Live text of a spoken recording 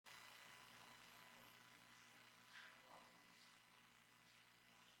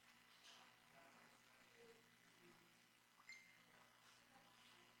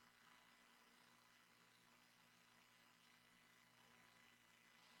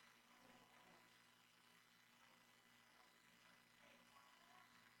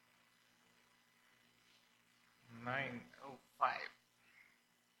9:05.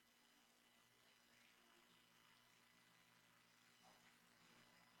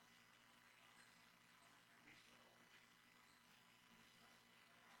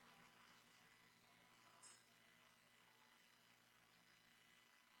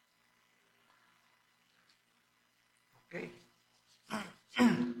 Okay.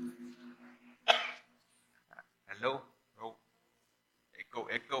 Hello? Oh, echo,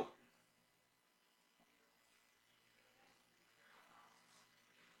 echo.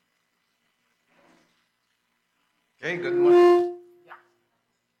 Okay, good morning. Yeah.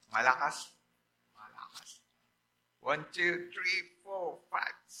 Malakas. Malakas. 1, 2, 3, 4, 5,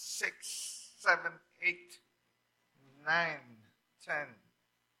 6, 7, 8, 9, 10.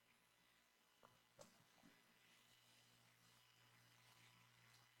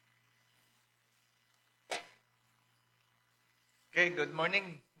 Okay, good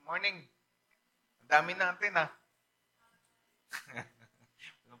morning. Morning. Ang dami natin, ha?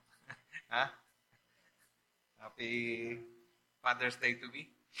 Ha? Happy Father's Day to be.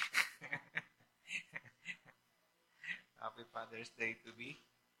 Happy Father's Day to be.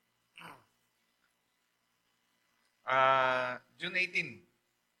 June 18.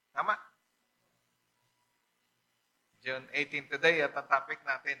 Tama? June 18 today at ang topic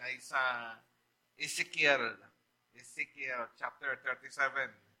natin ay sa Ezekiel chapter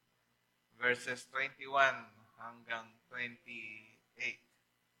 37 verses 21 hanggang 28.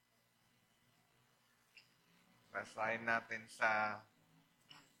 Basahin natin sa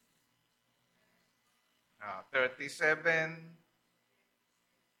 37,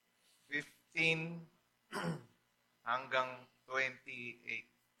 15 hanggang 28.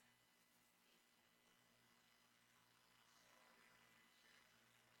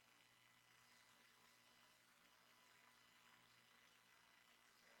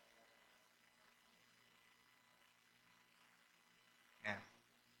 Yan.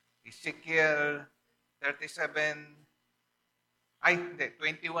 Ezekiel 37, ay hindi,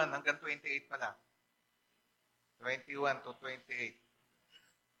 21 hanggang 28 pala. 21 to 28.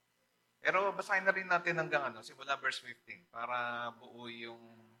 Pero basahin na rin natin hanggang simula verse 15 para buo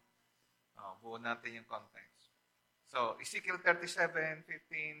natin yung context. So, Ezekiel 37,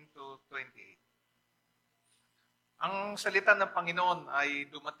 15 to 28. Ang salita ng Panginoon ay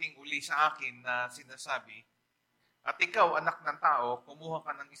dumating uli sa akin na sinasabi, at ikaw, anak ng tao, kumuha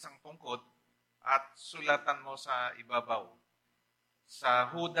ka ng isang tungkod at sulatan mo sa ibabaw.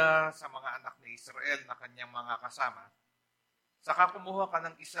 Sa Huda, sa mga anak ni Israel na kanyang mga kasama. Saka kumuha ka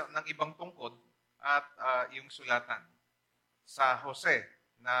ng ibang tungkod at yung sulatan. Sa Jose,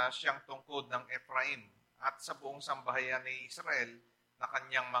 na siyang tungkod ng Ephraim, at sa buong sambahayan ni Israel na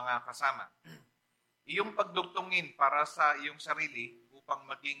kanyang mga kasama. Iyong pagdugtungin para sa iyong sarili upang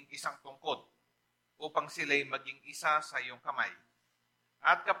maging isang tungkod, upang sila'y maging isa sa iyong kamay.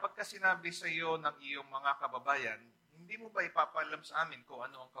 At kapag sinabi sa iyo ng iyong mga kababayan, hindi mo ba ipapalam sa amin kung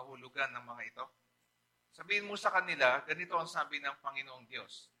ano ang kahulugan ng mga ito? Sabihin mo sa kanila, ganito ang sabi ng Panginoong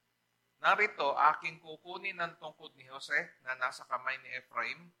Diyos. Narito, aking kukunin ng tungkod ni Jose na nasa kamay ni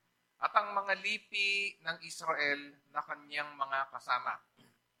Ephraim at ang mga lipi ng Israel na kanyang mga kasama.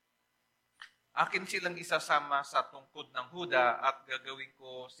 Akin silang isasama sa tungkod ng Huda at gagawin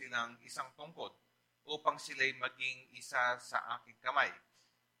ko silang isang tungkod upang sila'y maging isa sa aking kamay.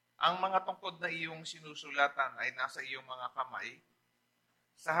 Ang mga tungkod na iyong sinusulatan ay nasa iyong mga kamay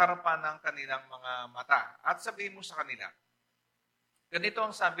sa harapan ng kanilang mga mata. At sabihin mo sa kanila, ganito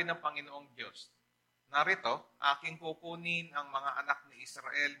ang sabi ng Panginoong Diyos. Narito, aking kukunin ang mga anak ni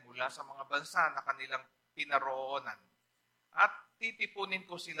Israel mula sa mga bansa na kanilang pinaroonan. At titipunin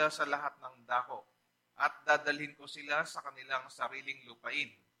ko sila sa lahat ng dako. At dadalhin ko sila sa kanilang sariling lupain.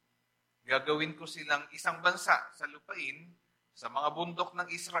 Gagawin ko silang isang bansa sa lupain, sa mga bundok ng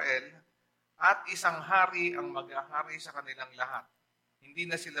Israel, at isang hari ang maghahari sa kanilang lahat. Hindi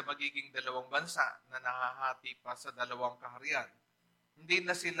na sila magiging dalawang bansa na nahahati pa sa dalawang kaharian. Hindi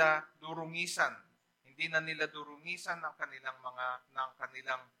na sila durungisan. Hindi na nila durungisan ng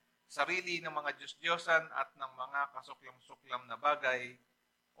kanilang sarili ng mga Diyos-Diyosan at ng mga kasuklam-suklam na bagay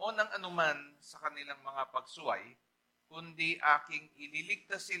o ng anuman sa kanilang mga pagsuway, kundi aking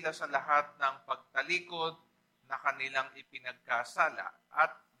ililigtas sila sa lahat ng pagtalikod na kanilang ipinagkasala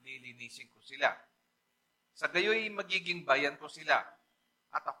at lilinisin ko sila. Sa gayoy magiging bayan ko sila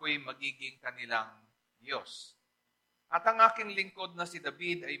at ako'y magiging kanilang Diyos. At ang aking lingkod na si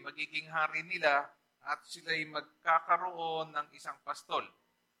David ay magiging hari nila at sila'y magkakaroon ng isang pastol.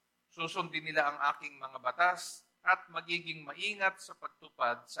 Susundin nila ang aking mga batas at magiging maingat sa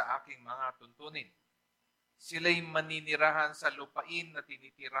pagtupad sa aking mga tuntunin. Sila'y maninirahan sa lupain na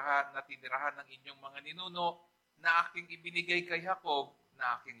tinirahan ng inyong mga ninuno na aking ibinigay kay Jacob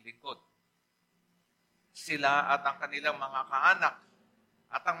na aking lingkod. Sila at ang kanilang mga kaanak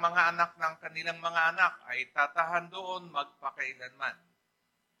at ang mga anak ng kanilang mga anak ay tatahan doon magpakailanman.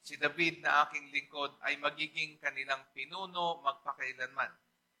 Si David na aking lingkod ay magiging kanilang pinuno magpakailanman.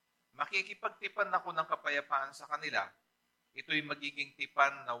 Makikipagtipan ako ng kapayapaan sa kanila. Ito'y magiging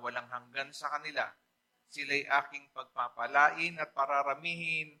tipan na walang hanggan sa kanila. Sila'y aking pagpapalain at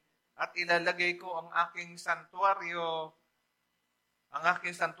pararamihin at ilalagay ko ang aking santuaryo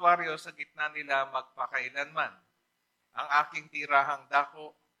sa gitna nila magpakailanman. Ang aking tirahang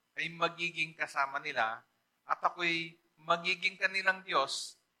dako ay magiging kasama nila at ako'y magiging kanilang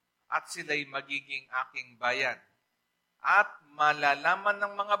Diyos at sila'y magiging aking bayan. At malalaman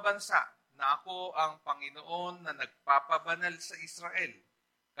ng mga bansa na ako ang Panginoon na nagpapabanal sa Israel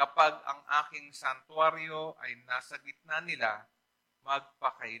kapag ang aking santuaryo ay nasa gitna nila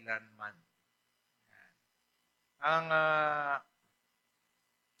magpakailanman. Ang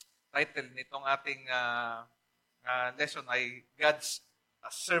title nitong ating lesson ay God's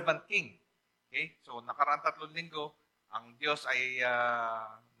Servant King. Okay? So, nakaraan 3 linggo, ang Diyos ay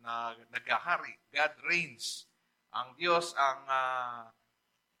naghahari. God reigns. Ang Diyos ang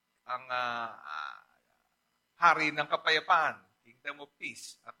hari ng kapayapaan, Kingdom of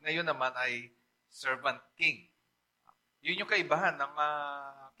Peace. At ngayon naman ay Servant King. Yun yung kaibahan ng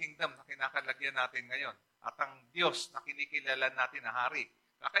kingdom na kinakalagyan natin ngayon. At ang Diyos na kinikilala natin na hari.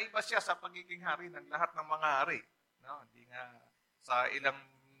 Kakaiba siya sa pagiging hari ng lahat ng mga hari. No? Hindi nga sa ilang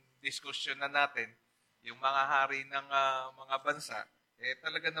diskusyon na natin, yung mga hari ng mga bansa,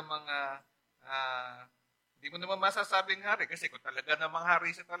 talaga namang hindi mo naman masasabing hari kasi kung talaga namang hari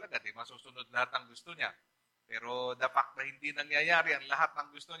siya talaga, di masusunod lahat ng gusto niya. Pero the fact na hindi nangyayari ang lahat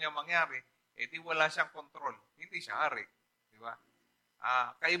ng gusto niya mangyari, di wala siyang control. Hindi siya hari. Di ba?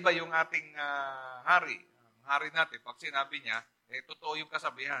 Kaiba yung ating hari. Ang hari natin, pag sinabi niya, totoo yung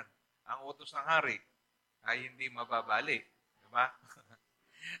kasabihan. Ang utos ng hari ay hindi mababali. Di ba?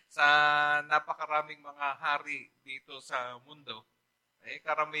 Sa napakaraming mga hari dito sa mundo,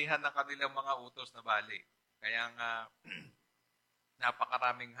 karamihan ng kanilang mga utos na bali. Kaya nga,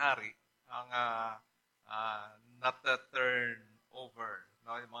 napakaraming hari ang not turn over.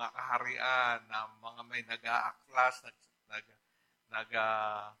 No? Yung mga kaharian na mga may nag-aaklas,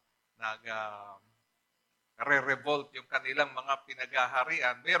 re-revolt yung kanilang mga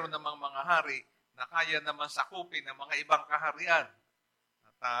pinagaharian. Meron namang mga hari na kaya naman sakupin ng mga ibang kaharian.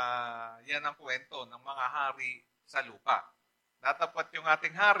 At yan ang kwento ng mga hari sa lupa. Natapat yung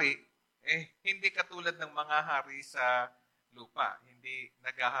ating hari, hindi katulad ng mga hari sa lupa. Hindi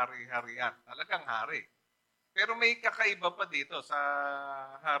naghahari-harian. Talagang hari. Pero may kakaiba pa dito sa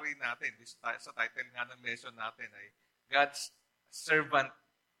hari natin. Sa title nga ng lesson natin ay God's Servant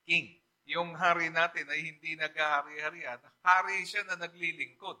King. Yung hari natin ay hindi naghahari-harian. Hari siya na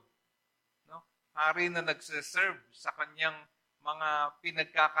naglilingkod. No? Hari na nagsiserve sa kanyang mga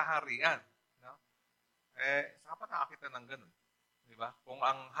pinagkakaharian. No? Saan pa nakakita ng ganun? Diba? Kung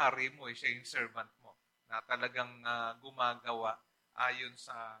ang hari mo, siya yung servant mo, na talagang gumagawa ayon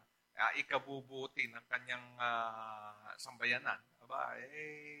sa ikabubuti ng kanyang sambayanan. Aba,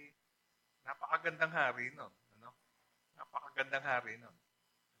 napakagandang hari nun. Ano? Napakagandang hari nun.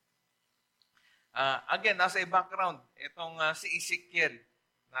 Again, nasa background, itong si Ezekiel,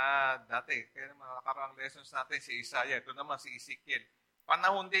 na dati, kaya mga nakarang lessons natin, si Isaiah, ito naman si Ezekiel.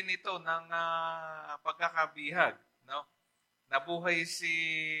 Panahon din ito ng pagkakabihag, no? Nabuhay si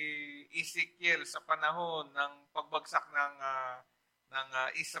Ezekiel sa panahon ng pagbagsak ng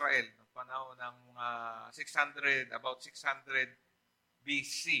Israel, ng panahon ng about 600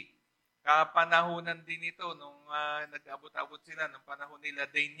 BC. Kapanahonan din ito nung nag-abot-abot sila ng panahon nila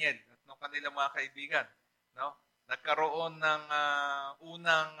Daniel at ng kanilang mga kaibigan. No? Nagkaroon ng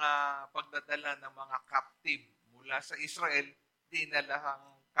unang pagdadala ng mga captive mula sa Israel,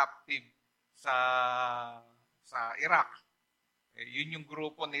 dinalahang captive sa Iraq. Yun yung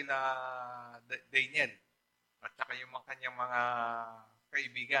grupo nila Daniel at saka yung kanyang mga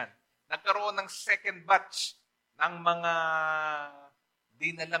kaibigan. Nagkaroon ng second batch ng mga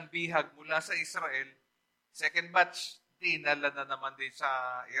dinalang bihag mula sa Israel. Second batch, dinala na naman din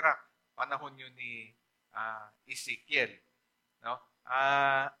sa Iraq. Panahon yun ni Ezekiel. No?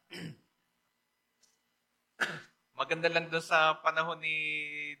 Maganda lang doon sa panahon ni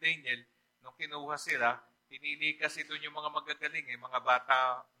Daniel, nung kinuha sila, pinili kasi doon yung mga magagaling, mga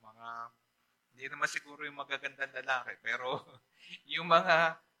bata, hindi naman siguro yung magagandang lalaki, pero yung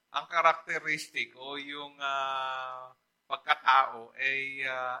ang karakteristik o yung pagkatao ay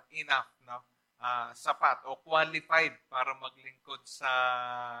enough, no? Sapat o qualified para maglingkod sa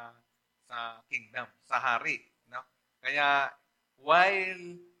kingdom, sa hari. No? Kaya,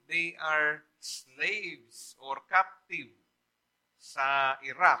 while they are slaves or captive sa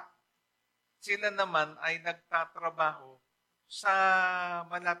Iraq, sila naman ay nagtatrabaho sa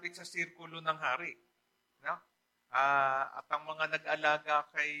malapit sa sirkulo ng hari. No? At ang mga nag-alaga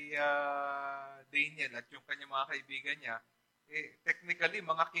kay Daniel at yung kanyang mga kaibigan niya, technically,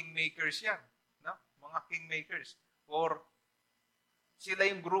 mga kingmakers yan. No? Mga kingmakers. Or sila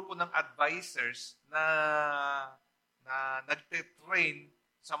yung grupo ng advisors na nagte-train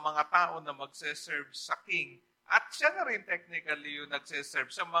sa mga tao na magse-serve sa king. At siya na rin technically yung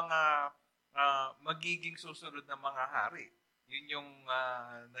nagse-serve sa mga magiging susunod na mga hari. Yun yung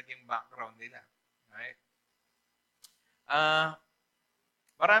naging background nila. Right?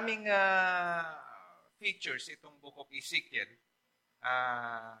 Maraming features itong Book of Ezekiel.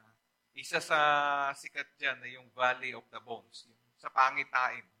 Isa sa sikat dyan na yung Valley of the Bones, yung sa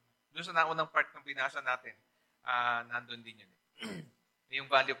pangitain. Doon sa naunang part ng binasa natin, nandun din yun. Yung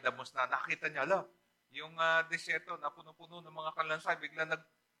Valley of the Bones na nakita niya, yung desierto na puno-puno ng mga kalansay, bigla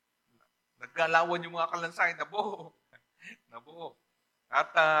naggalawan yung mga kalansay, nabuo. Nabuo.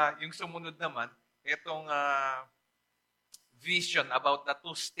 At yung sumunod naman, itong vision about the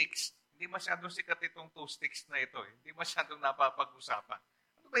two sticks. Hindi masyadong sikat itong two sticks na ito. Hindi masyadong napapag-usapan.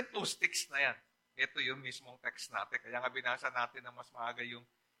 Ano ba yung two sticks na yan? Ito yung mismong text natin. Kaya nga binasa natin na mas maaga yung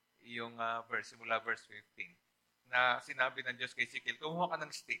verse, simula verse 15. Na sinabi ng Diyos kay Ezekiel, kumuha ka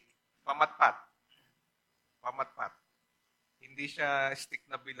ng stick. Pamatpat. Pamatpat. Hindi siya stick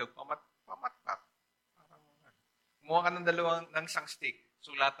na bilog. Pamatpat. Kumuha ka ng isang stick.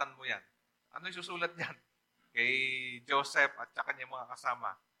 Sulatan mo yan. Ano yung susulat yan? Kay Joseph at saka niya mga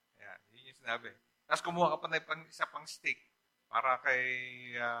kasama. Ayan, yun yung sinabi. Tapos kumuha ka pa ng isa pang stick para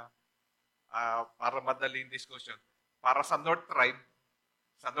para madaling discussion. Para sa North Tribe,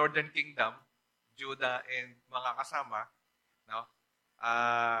 sa Northern Kingdom, Judah and mga kasama, no?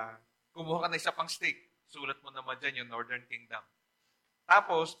 Kumuha ka ng isa pang stick. Sulat mo naman dyan yung Northern Kingdom.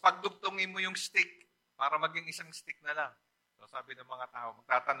 Tapos, pagdugtungin mo yung stick para maging isang stick na lang. So, sabi ng mga tao,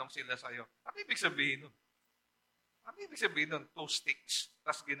 magtatanong sila sa'yo, ano ibig sabihin nun? Ano ibig sabihin nun? 2 sticks,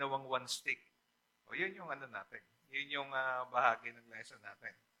 tapos ginawang 1 stick. O, yun yung natin. Yun yung bahagi ng lesson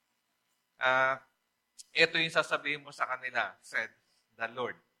natin. Ito yung sasabihin mo sa kanila, said the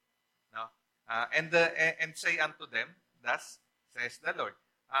Lord. No? And say unto them, thus says the Lord.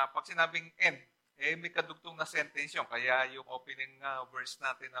 Pag sinabing end, may kadugtong na sentence yun. Kaya yung opening verse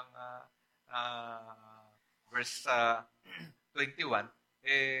natin ng verse 21,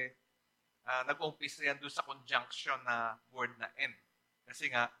 nag-umpisa yan doon sa conjunction na word na end. Kasi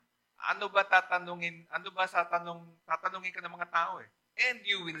nga, tatanungin ka ng mga tao And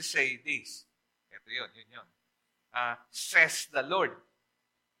you will say this. Ito yun. Says the Lord.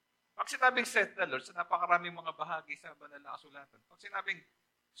 Pag sinabing says the Lord, sa napakaraming mga bahagi sa banal na kasulatan. Pag sinabing,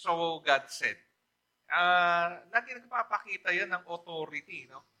 so God said, lagi nagpapakita yan ng authority,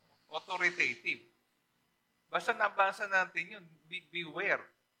 no? Authoritative. Basta nabasa natin yun, beware.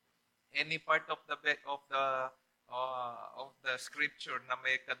 Any part of the scripture na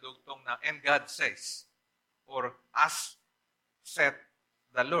may kadugtong na and God says or as said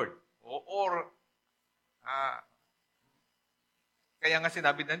the Lord or kaya nga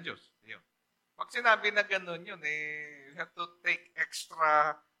sinabi ng Diyos. Yun. Pag sinabi na gano'n yun, you have to take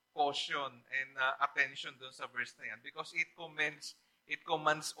extra caution and attention dun sa verse na yan because it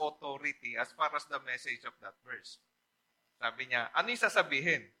commands authority as far as the message of that verse. Sabi niya, ano yung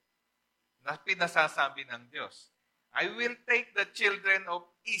sasabihin na pinasasabi ng Diyos? I will take the children of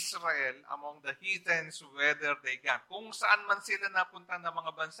Israel among the heathens whither they gone. Kung saan man sila napunta ng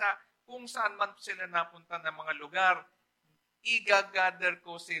mga bansa, kung saan man sila napunta ng mga lugar, igagather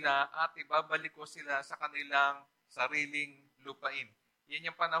ko sila at ibabalik ko sila sa kanilang sariling lupain. Yan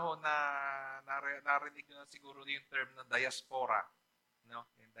yung panahon na narinig nyo na siguro yung term na diaspora. No?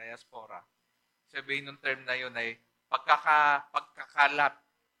 Yung diaspora. Sabihin ng term na yun ay pagkakalat,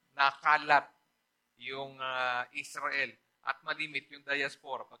 nakalat yung Israel at malimit yung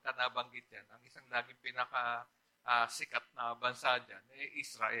diaspora pagka nabanggit yan. Ang isang laging sikat na bansa dyan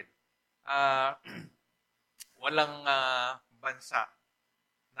Israel. Walang bansa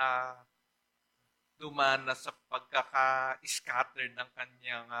na dumana sa pagkaka-scatter ng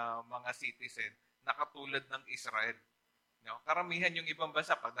kanyang mga citizen na katulad ng Israel. No? Karamihan yung ibang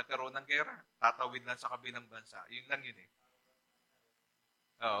bansa, pag nagkaroon ng gera, tatawid lang sa kabilang bansa. Yun lang yun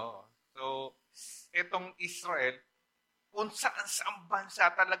Oo. So, itong Israel, kung saan bansa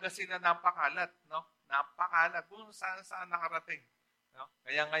talaga sila napakalat, no? Napakalat, kung saan nakarating. No?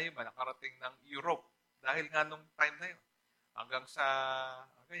 Kaya ngayon ba, nakarating ng Europe, dahil nga nung time na yun. Hanggang sa,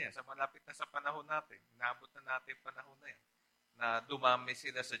 ganyan, sa malapit na sa panahon natin, inaabot na natin panahon na yan, na dumami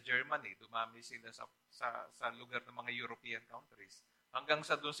sila sa Germany, dumami sila sa lugar ng mga European countries. Hanggang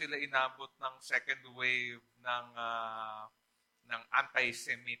sa doon sila inabot ng second wave ng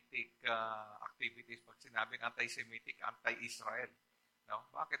anti-Semitic activities. Pag sinabing anti-Semitic, anti-Israel.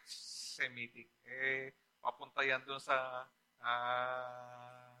 No? Bakit Semitic? Papunta yan doon sa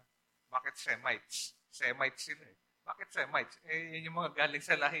bakit Semites? Semites sila eh. Bakit Semites? Yun yung mga galing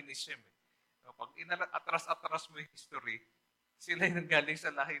sa lahi ni Shem. Eh. So, pag atras-atras mo yung history, sila yung galing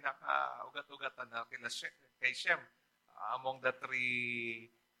sa lahi na ugat-ugatan na kay Shem. Among the three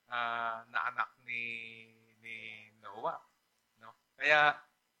na anak ni Noah. No? Kaya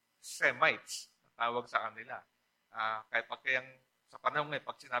Semites, tawag sa kanila. Kaya sa panahon ngayon,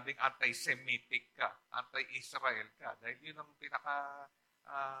 pag sinabing anti-Semitic ka, anti-Israel ka, dahil yun ang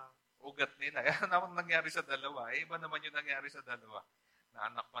ugat nila. Yan ang nangyari sa dalawa. Iba naman yung nangyari sa dalawa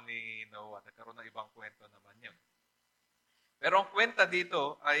na anak pa ni Noah. Nagkaroon ng ibang kwento naman yun. Pero ang kwenta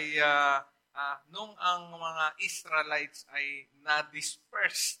dito ay nung ang mga Israelites ay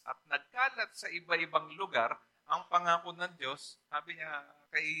na-disperse at nagkalat sa iba-ibang lugar, ang pangako ng Diyos, sabi niya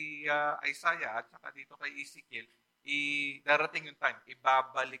kay Isaiah at saka dito kay Ezekiel, darating yung time,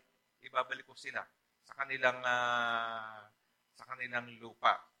 ibabalik ko sila sa kanilang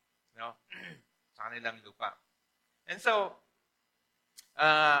lupa, no? Sa kanilang lupa. And so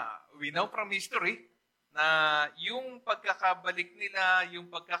we know from history na yung pagkakabalik nila,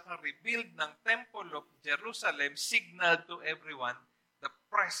 yung pagkaka-rebuild ng Temple of Jerusalem signaled to everyone the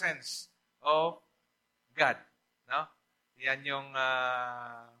presence of God, no? Yan yung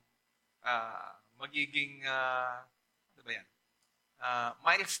magiging ano ba yan?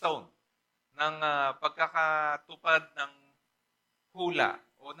 Milestone ng pagkakatupad ng hula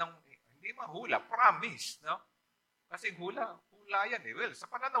o ng hindi mahula, promise, no? Kasi hula yan eh. Well, sa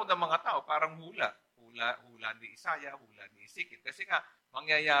pananaw ng mga tao, parang hula ni Isaiah, hula ni Ezekiel. Kasi nga,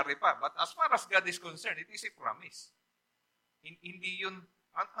 mangyayari pa. But as far as God is concerned, it is a promise. Hindi yun,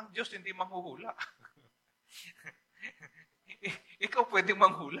 ang Diyos hindi manghuhula. Ikaw pwedeng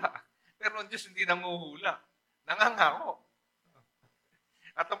manghula. Pero ang Diyos hindi nanguhula. Nangangako.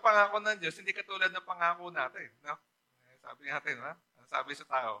 At ang pangako ng Diyos, hindi katulad ng pangako natin. No? Sabi natin, ha? Ang sabi sa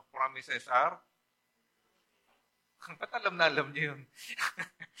tao, promises are ba't alam niyo yun?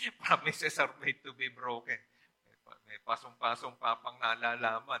 Promises are made to be broken. May pasong-pasong papang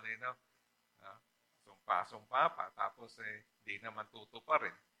nalalaman, eh, no? Pasong-pasong papa, tapos hindi naman tutupad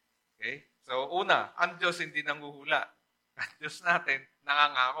rin. Okay? So, una, ang Diyos hindi nanguhula. Ang Diyos natin,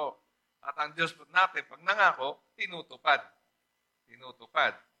 nangangako. At ang Diyos natin, pag nangako, tinutupad.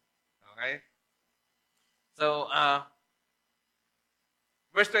 Okay? So,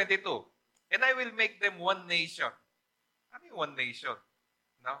 verse 22, and I will make them one nation. Ano yung one nation?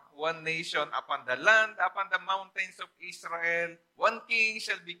 No? One nation upon the land, upon the mountains of Israel. One king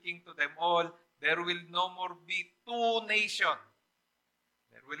shall be king to them all. There will no more be two nations.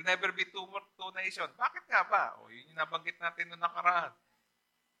 There will never be two nations. Bakit nga ba? Yun yung nabanggit natin noong nakaraan.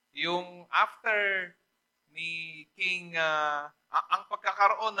 Yung after ni King, ang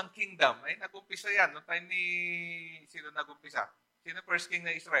pagkakaroon ng kingdom, ay nag-umpisa yan. Noong time ni, sino nag-umpisa? Sino first king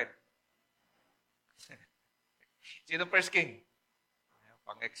na Israel? Sino first king?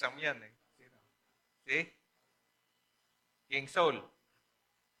 Pang-exam yan eh. Sino? Si? King Saul.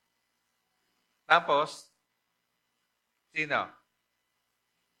 Tapos, sino?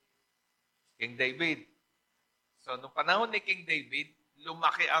 King David. So, nung panahon ni King David,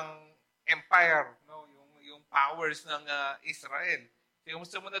 lumaki ang empire, no? Yung powers ng Israel. So, yung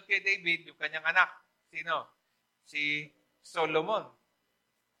sumunod kay David, yung kanyang anak, sino? Si Solomon.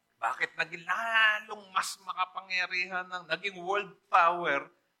 Bakit naging lalong mas makapangyarihan naging world power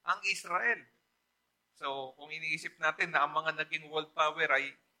ang Israel? So, kung iniisip natin na ang mga naging world power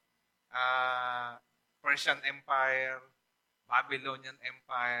ay Persian Empire, Babylonian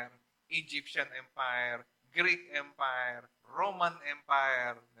Empire, Egyptian Empire, Greek Empire, Roman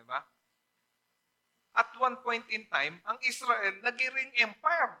Empire, di ba? At one point in time, ang Israel naging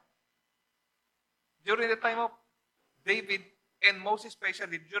empire. During the time of David, and most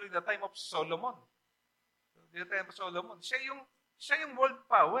especially during the time of Solomon. During the time of Solomon, siya yung world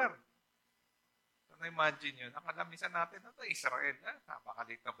power. So, na-imagine yun. Nakalamisan natin, ito Israel.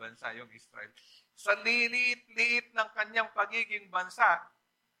 Napakaliit na bansa yung Israel. Sa liit-liit ng kanyang pagiging bansa,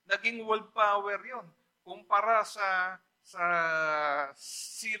 naging world power yun. Kumpara sa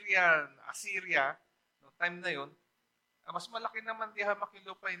Assyria, no time na yun, mas malaki naman di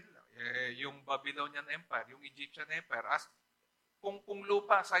hamakilupay nila. Yung Babylonian Empire, yung Egyptian Empire, kung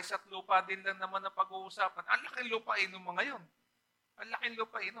lupa, size at lupa din lang naman ang pag-uusapan, ang laking lupain ng mga yon. Ang laking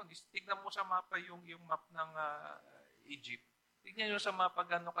lupain nun. Tignan mo sa mapa yung map ng Egypt. Tignan nyo sa mapa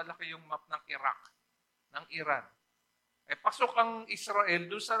gano'ng kalaki yung map ng Iraq, ng Iran. Pasok ang Israel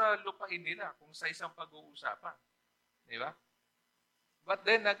doon sa lupain nila kung sa isang pag-uusapan. Di ba? But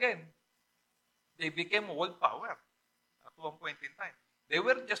then again, they became world power at one point in time. They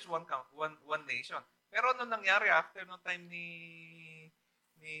were just one nation. Pero ano nangyari after no time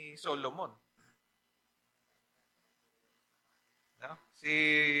ni Solomon? No? Si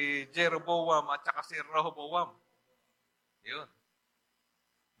Jeroboam at saka si Rehoboam. Yun.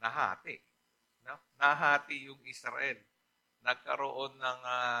 Nahati. No? Nahati yung Israel. Nagkaroon ng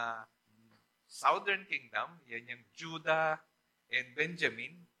Southern Kingdom, yan yung Judah and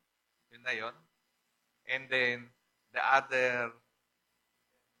Benjamin, yun na yun. And then, the other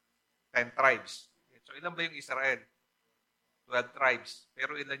 10 tribes. So, ilan ba yung Israel? 12 tribes.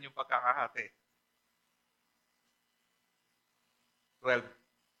 Pero ilan yung pagkakahati? 12.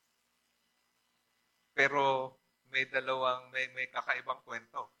 Pero, may kakaibang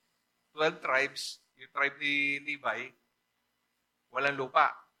kwento. 12 tribes, yung tribe ni Levi, walang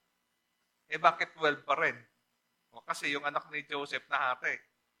lupa. Bakit 12 pa rin? Kasi yung anak ni Joseph nahati.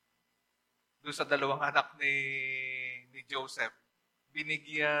 Doon sa dalawang anak ni Joseph,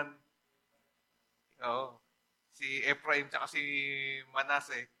 binigyan si Ephraim at si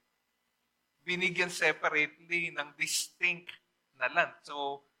Manasseh, binigyan separately ng distinct na land.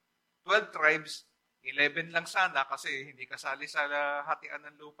 So, 12 tribes, 11 lang sana kasi hindi kasali sa hatian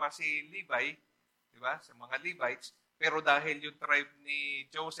ng lupa si Levi, di ba? Sa mga Levites. Pero dahil yung tribe ni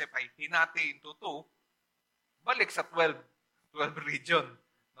Joseph ay hinati into 2, balik sa 12 region,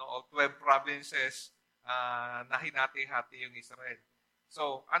 no? O 12 provinces na hinati-hati yung Israel.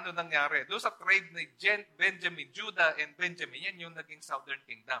 So, ano nangyari? Doon sa tribe ni Benjamin, Judah and Benjamin, yan yung naging Southern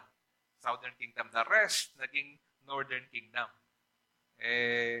Kingdom. Southern Kingdom. The rest, naging Northern Kingdom.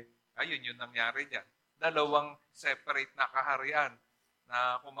 Ayun yung nangyari dyan. Dalawang separate na kaharian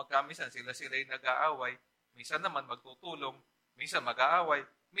na kung magkamisan sila-sila yung nag-aaway, minsan naman magtutulong, minsan mag-aaway,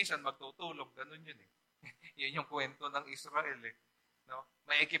 minsan magtutulong. Ganun yun eh. Yun yung kwento ng Israel eh. No?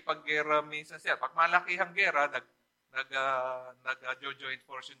 May ikipaggera minsan siya. Pag malakihang gera, nag-joint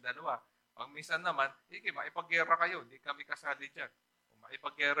force yung dalawa. Pag minsan naman, maipaggera kayo, hindi kami kasali dyan. Kung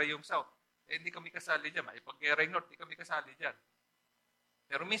maipaggera yung South, hindi kami kasali dyan. Maipaggera yung North, hindi kami kasali dyan.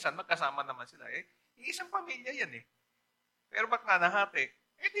 Pero minsan, magkasama naman sila. Isang pamilya yan eh. Pero ba't nga nahati?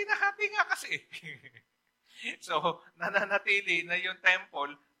 Di nahati nga kasi. So, nananatili na yung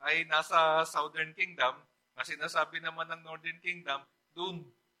temple ay nasa Southern Kingdom. Kasi sinasabi naman ng Northern Kingdom, dun.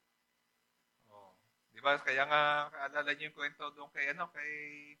 Di ba? Kaya nga, kaalala niyo yung kwento doon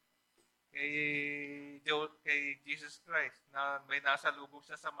kay Jesus Christ na may nasa lubog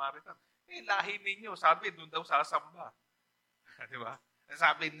sa Samaritan. Lahi ninyo. Sabi, doon daw sasamba. Di ba?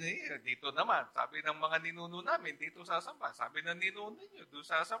 Sabi niya, dito naman. Sabi ng mga ninuno namin, dito sasamba. Sabi ng ninuno niyo, doon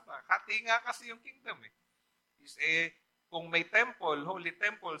sasamba. Hati nga kasi yung kingdom eh. Kung may temple, holy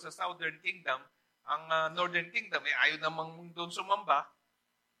temple sa Southern Kingdom, ang Northern Kingdom, ayaw namang doon sumamba.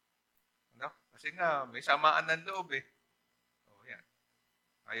 No? Kasi nga, may samaan ng loob eh. Yan.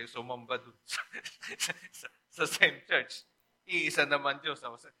 Ayaw sumamba doon sa same church. Iisa naman Diyos.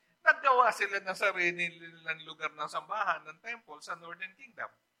 Naggawa sila ng sarili ng lugar ng sambahan, ng temple sa Northern Kingdom.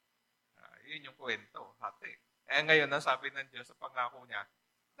 Yun yung kwento, hati. Ngayon, sabi ng Diyos sa pangako niya,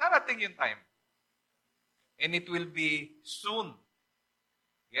 darating yung time. And it will be soon.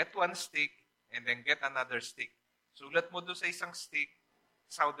 Get one stick, and then get another stick. Sulat mo doon sa isang stick,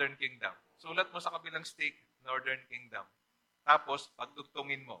 Southern Kingdom. Sulat mo sa kabilang stick, Northern Kingdom. Tapos,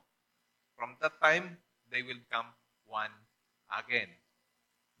 pagdugtungin mo. From that time, they will become one again.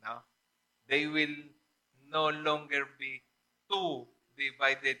 Now, they will no longer be two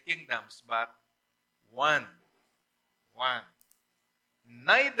divided kingdoms, but one. One.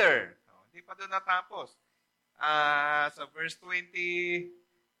 Neither. Hindi pa doon natapos. Sa verse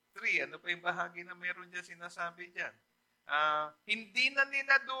 23, ano pa yung bahagi na meron dyan sinasabi dyan? Hindi na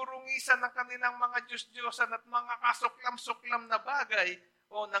nila durungisan ng kanilang mga Diyos-Diyosan at mga kasuklam-suklam na bagay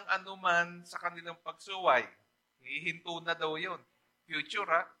o ng anuman sa kanilang pagsuway. Hihinto na daw yun.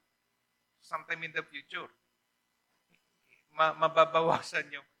 Future, sometime in the future. Mababawasan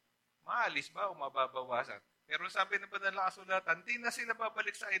yung, maalis ba o mababawasan? Pero sabi na ba ng kasulatan, hindi na sila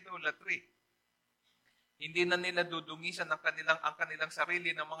babalik sa idolatry. Hindi na nila dudungisan ang kanilang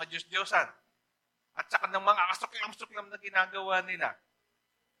sarili ng mga Diyos-Diyosan. At saka ng mga kasuklam-suklam na ginagawa nila.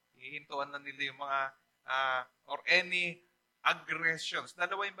 Hihintuan na nila yung mga, or any aggressions.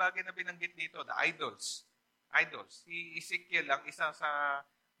 Dalawa yung bagay na binanggit dito, the idols. idols. Si Ezekiel ang isa sa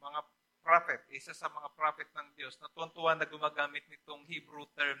mga prophet, isa sa mga prophet ng Diyos na tuwan-tuwa na gumagamit nitong Hebrew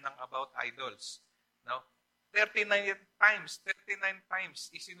term ng about idols. No? 39 times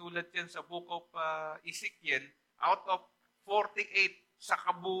isinulat yan sa book of Ezekiel out of 48 sa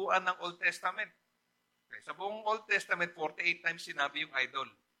kabuuan ng Old Testament. Okay, sa buong Old Testament, 48 times sinabi yung idol.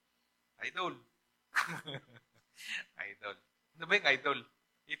 Idol. Idol. Ano ba yung idol?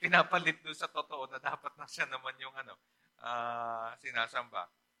 Ipinapalit doon sa totoo na dapat na siya naman yung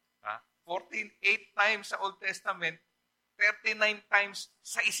sinasamba. 48 times sa Old Testament, 39 times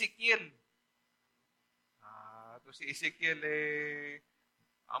sa Ezekiel. To si Ezekiel,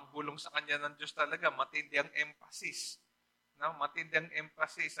 ang bulong sa kanya ng Diyos talaga, matindi ang emphasis. No? Matindi ang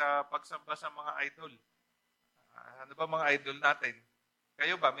emphasis sa pagsamba sa mga idol. Ano ba mga idol natin?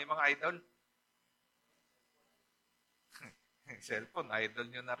 Kayo ba, may mga idol? Cellphone, idol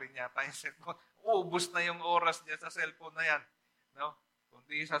nyo na rin yata yung cellphone. Ubus na yung oras niya sa cellphone na yan. No? Kung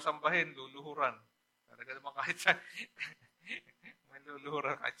di sasambahin, luluhuran. Talaga naman kahit sa may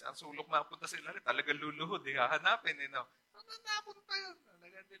luluhuran. Kahit saan sulok na punta sila rin, talaga luluhod. Hahanapin. No? Saan napunta yun?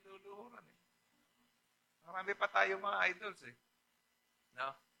 Talaga din luluhuran. Marami pa tayo mga idols.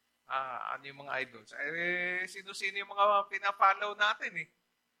 No? Ano yung mga idols? Sino-sino yung mga pina-follow natin.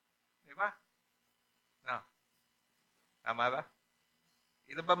 Di ba? No? Tama ba?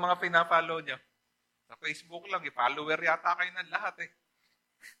 Ito ba mga pina-follow nyo? Sa Facebook lang, follower yata kayo ng lahat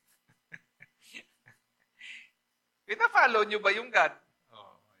Pina-follow nyo ba yung God?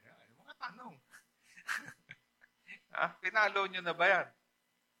 Yan. Yung mga tanong. Pinalo nyo na ba yan?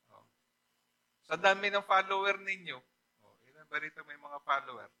 Sa dami ng follower ninyo, ilan ba rito may mga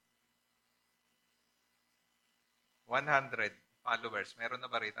follower? 100 followers. Meron na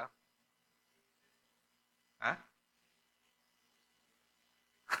ba rito?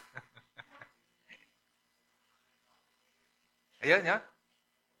 Ayan,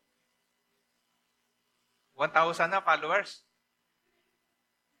 1,000 na followers.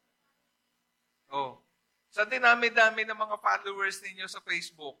 Sa dinami-dami ng mga followers ninyo sa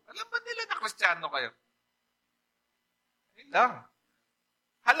Facebook, alam ba nila na Kristiyano kayo? Ayun lang.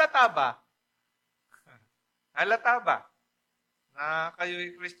 Halata ba? Halata ba na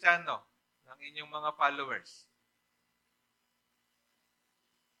kayo'y Kristiyano ng inyong mga followers?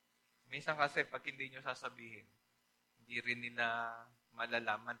 Minsan kasi pag hindi nyo sasabihin, hindi rin nila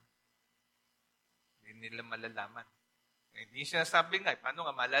malalaman. Hindi nila malalaman. Hindi sinasabi nga, paano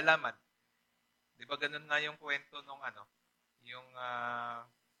nga malalaman? Di ba ganun nga yung kwento nung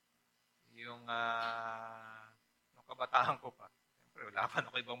nung kabataan ko pa. Siyempre, wala pa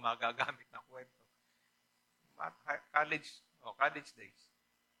ako ibang magagamit na kwento. College days.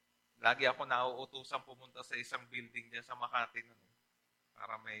 Lagi ako nauutusan pumunta sa isang building dyan sa Makati nun.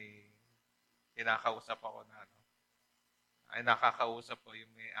 Para may kinakausap ako na nakakausap ko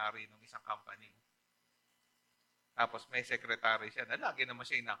yung may-ari ng isang company. Tapos may secretary siya na lagi naman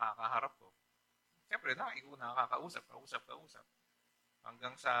siya yung nakakaharap ko. Siyempre, nakakausap.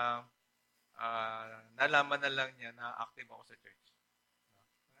 Hanggang sa nalaman na lang niya na active ako sa church.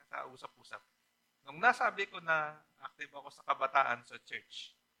 Sa usap-usap. Nung nasabi ko na active ako sa kabataan sa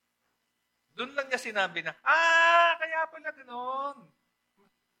church, doon lang niya sinabi na, kaya pala ganun.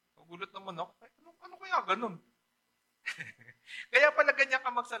 Gulot naman ako, ano kaya ganun? Kaya pala ganyan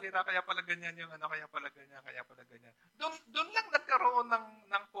ka magsalita, kaya pala ganyan yung kaya pala ganyan. Doon lang nagkaroon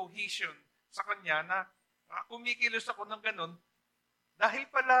ng cohesion sa kanya na kumikilos ako ng ganun dahil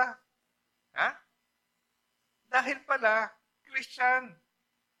pala Christian.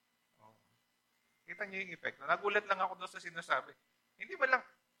 Kita niyo yung epekto. Nagulat lang ako doon sa sinasabi. Hindi ba lang,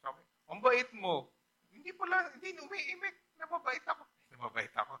 sabi, ang bait mo. Hindi umiimik. Mabait ako.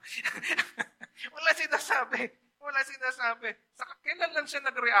 Wala sinasabi. Kailan lang siya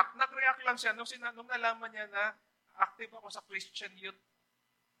nag-react? Nag-react lang siya nung nalaman niya na active ako sa Christian youth.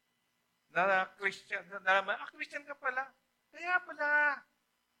 Nalaman, Christian ka pala. Kaya pala.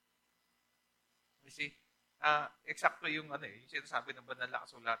 You see, eksakto yung sinasabi ng banal na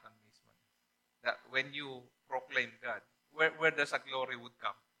kasulatan mismo. That when you proclaim God, where does a glory would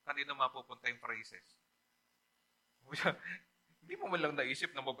come? Kanino mapupunta yung praises? Hindi mo man lang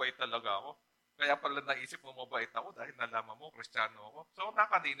naisip na mabait talaga ako. Kaya pala naisip mo mabait ako dahil nalaman mo, Kristiyano ako. So,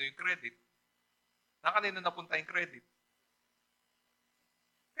 nakanino yung credit? Nakanino napunta yung credit?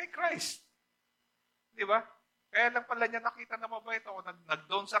 Kay Christ. Di ba? Kaya lang pala niya nakita na mabait ako.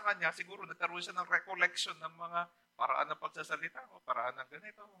 Nag-down sa kanya, siguro nagkaroon siya ng recollection ng mga paraan ng pagsasalita ko, paraan ng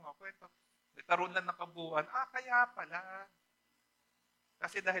ganito, mga kwento. Nagkaroon lang ng kabuuan. Kaya pala.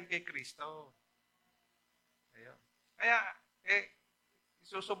 Kasi dahil kay Kristo. Ayun. Kaya,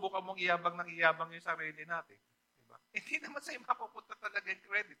 Isusubukan mong iyabang ng iyabang yung sarili natin. Diba? Hindi naman sa'yo mapupunta talaga yung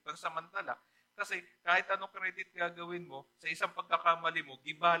credit, pansamantala. Kasi kahit anong credit gagawin mo, sa isang pagkakamali mo,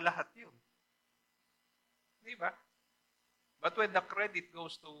 giba lahat yun. Diba? But when the credit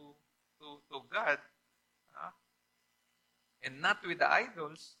goes to God, and not with the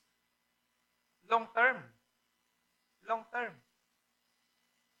idols, long term. Long term.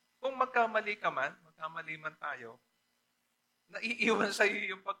 Kung magkamali ka man, magkamali man tayo, naiiwan sa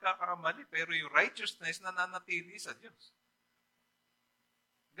iyo yung pagkakamali, pero yung righteousness nananatili sa Diyos.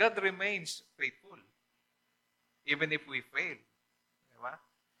 God remains faithful, even if we fail. Diba?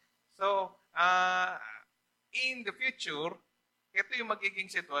 So, in the future, ito yung magiging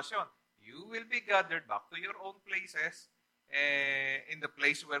sitwasyon. You will be gathered back to your own places, in the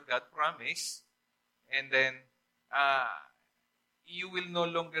place where God promised, and then you will no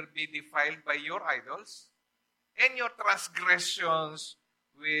longer be defiled by your idols, and your transgressions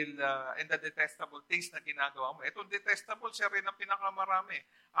will, and the detestable things na ginagawa mo. Itong detestable, siya rin ang pinakamarami.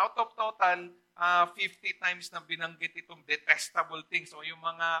 Out of total, 50 times na binanggit itong detestable things, o yung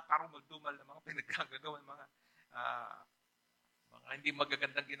mga karumal-dumal na mga pinagkagagawa, mga hindi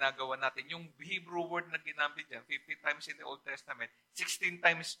magagandang ginagawa natin. Yung Hebrew word na ginamit dyan, 50 times in the Old Testament, 16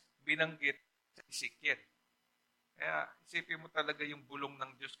 times binanggit sa Ezekiel. Kaya isipin mo talaga yung bulong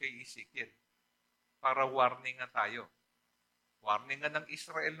ng Diyos kay Ezekiel para warningan tayo. Warningan ng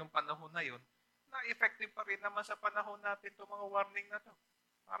Israel nung panahon na yun, na effective pa rin naman sa panahon natin itong mga warning na to.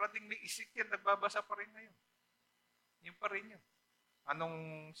 Para ding ni Ezekiel, nagbabasa pa rin ngayon. Yun pa rin yun. Anong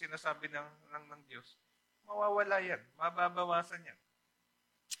sinasabi ng Diyos? Mawawala yan. Mababawasan yan.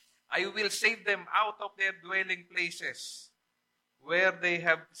 I will save them out of their dwelling places where they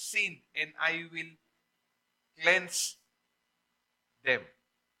have sinned, and I will cleanse them.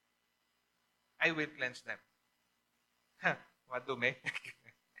 I will cleanse them. Madumi.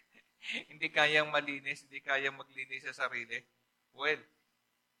 Hindi kayang malinis, hindi kayang maglinis sa sarili. Well,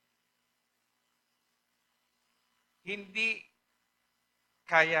 hindi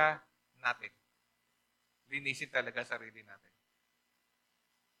kaya natin linisin talaga sarili natin.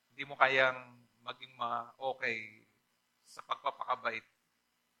 Hindi mo kayang maging okay sa pagpapakabait.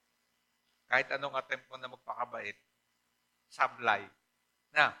 Kahit anong attempt mo na magpakabait, sablay.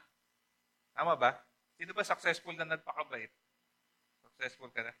 Na, tama ba? Sino ba successful na nagpakabait?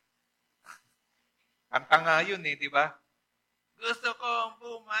 Successful ka na? Kanta nga yun di ba? Gusto kong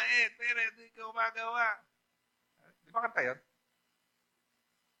bumait, pero hindi ko magawa. Di ba kanta yun?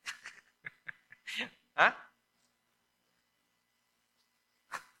 Ha?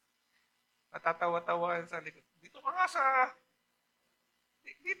 Natatawa-tawa sa likod. Dito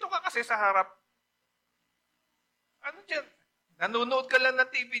ka kasi sa harap. Ano dyan? Nanonood ka lang ng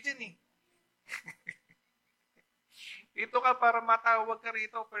TV dyan Dito ka para matawag ka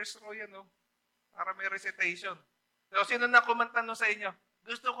rito. First row yan para may recitation. So, sino na kumanta sa inyo?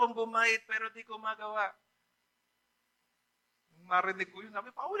 Gusto kong bumait pero di ko magawa. Marinig ko yun.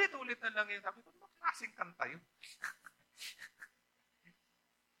 Sabi, paulit-ulit na lang yun. Sabi ko, klaseng kanta yun.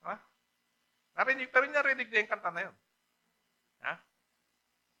 Ha? Pero narinig na yung kanta na yun. Ha?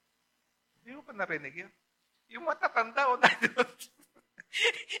 Hindi mo pa narinig yun. Yung matatanda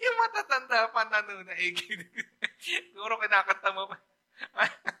yung matatanda pa nanonood. Siguro kinakanta mo pa.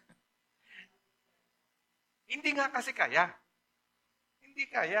 Hindi nga kasi kaya. Hindi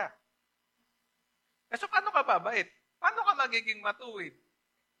kaya. So, paano ka babait? Paano ka magiging matuwid?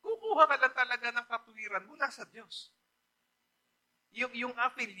 Kukuha ka lang talaga ng katuwiran mula sa Diyos. Yung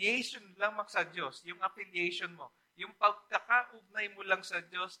affiliation lang sa Diyos, yung affiliation mo, yung pagkakaugnay mo lang sa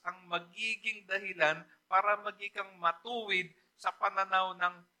Diyos ang magiging dahilan para magiging matuwid sa pananaw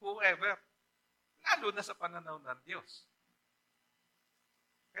ng whoever. Lalo na sa pananaw ng Diyos.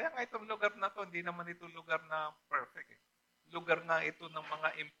 Kaya nga itong lugar na to, hindi naman ito lugar na perfect. Lugar nga ito ng mga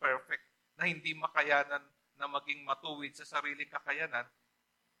imperfect na hindi makayanan na maging matuwid sa sariling kakayanan.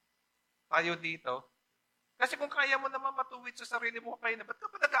 Tayo dito. Kasi kung kaya mo naman matuwid sa sarili mo kakayanan, ba't ka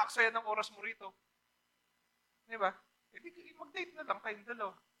pa nag-aaksaya ng oras mo rito? Di ba? Mag-date na lang kayong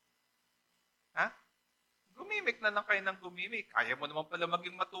dalawa. Ha? Gumimik na lang kayo ng gumimik. Kaya mo naman pala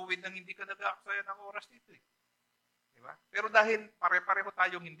maging matuwid nang hindi ka nag-aaksaya ng oras dito Di ba? Pero dahil pare-pareho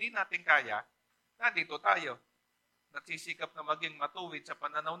tayong hindi natin kaya, nandito tayo. Nagsisikap na maging matuwid sa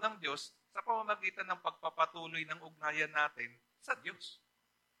pananaw ng Diyos sa pamamagitan ng pagpapatuloy ng ugnayan natin sa Diyos.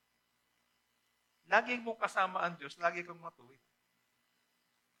 Lagi mong kasama ang Diyos, lagi kang matuwid.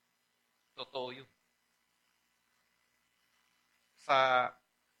 Totoo yun. Sa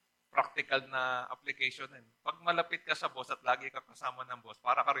practical na application pag malapit ka sa boss at lagi kang kasama ng boss,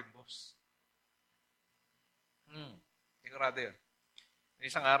 para ka rin boss. Sigurado yun.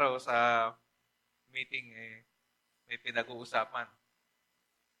 Isang araw sa meeting, may pinag-uusapan.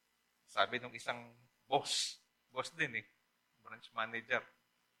 Sabi nung isang boss din branch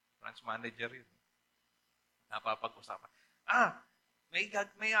manager yun. Napapag-usapan. May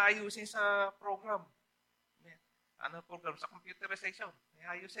ayusin sa program. Ano program? Sa computerization. May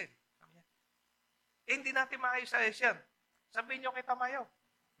ayusin. Sabi niya, hindi natin maayos-ayos yan. Sabihin niyo kay Tamayo.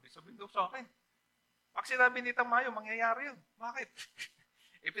 Sabihin daw sa akin. Pag sinabi ni Tamayo, mangyayari yun. Bakit?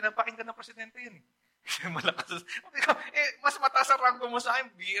 Pinapakinggan ng presidente yun. Malakas. Mas mataas ang rango mo sa akin,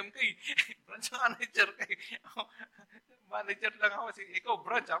 BM ka branch manager ka Manager lang ako. Ikaw,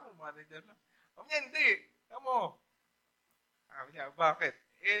 branch. Ako, manager lang. Sabi niya, hindi. Kamo. Sabi niya, bakit?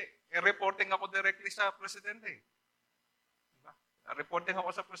 Reporting ako directly sa presidente. Diba? Reporting ako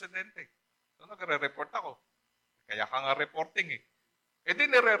sa presidente. So, nagre-report ako. Kaya ka nga reporting di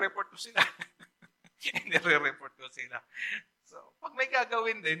nire-report ko sila. Nire-report ko sila. So, pag may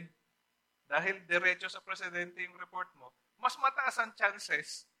gagawin din, dahil diretso sa presidente yung report mo, mas mataas ang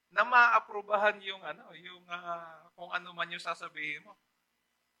chances na maaprubahan yung kung ano man yung sasabihin mo.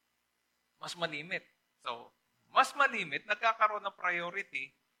 Mas malimit. So, mas malimit, nagkakaroon ng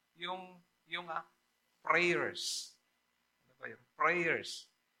priority yung prayers. Ano ba yun? Prayers.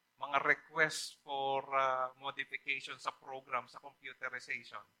 Mga requests for modification sa program, sa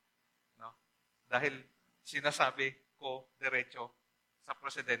computerization. No? Dahil sinasabi ko diretso sa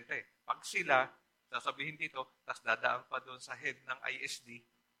presidente. Pag sila, sasabihin dito, tas dadaan pa doon sa head ng ISD,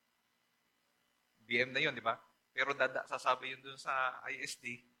 BM na yun, di ba? Pero sasabi yun doon sa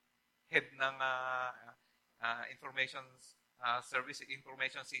ISD, head ng information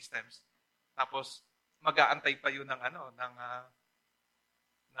systems. Tapos mag-aantay pa yun ng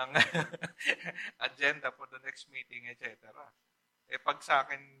ng agenda for the next meeting, etc. Pag sa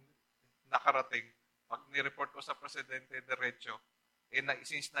akin nakarating, pag ni-report ko sa presidente diretso,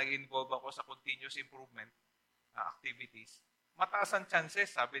 since nag-involve ako sa continuous improvement activities, mataas ang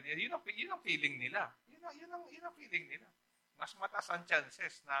chances, sabi niya, yun ang feeling nila. Yun ang feeling nila. Mas mataas ang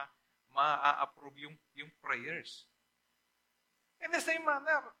chances na ma-approve yung prayers. In the same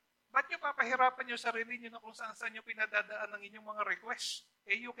manner, ba't nyo papahirapan yung sarili nyo na kung saan nyo pinadadaan ng inyong mga requests?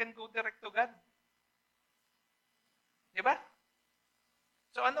 You can go direct to God. Diba?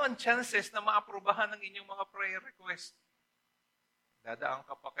 So ano ang chances na maaprubahan ng inyong mga prayer request? Dadaan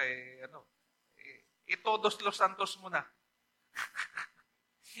ka pa kay, itodos los santos mo na.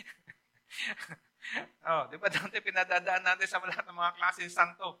 Diba dante pinadadaan natin sa lahat ng mga klaseng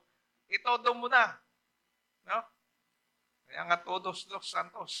santo? Itodo mo na. No? Kaya nga todos los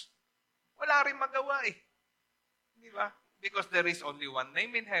santos. Wala rin magawa Di ba? Because there is only one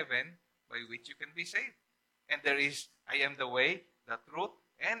name in heaven by which you can be saved. And there is, I am the way, the truth,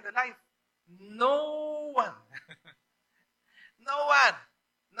 and the life. No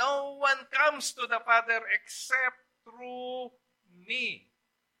one comes to the Father except through me.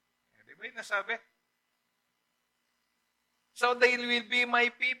 Di ba yung nasabi? So they will be my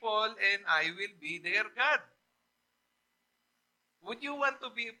people and I will be their God. Would you want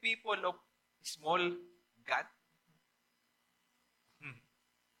to be a people of small God?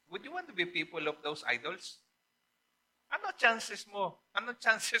 Would you want to be people of those idols? Ano chances mo? Anong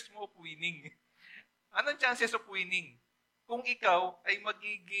chances mo of winning? Anong chances of winning? Kung ikaw ay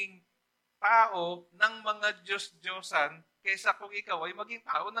magiging tao ng mga Diyos-Diyosan kaysa kung ikaw ay maging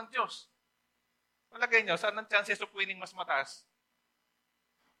tao ng Diyos. Palagay nyo, saan ang chances of winning mas mataas?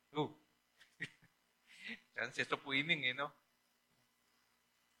 Chances of winning,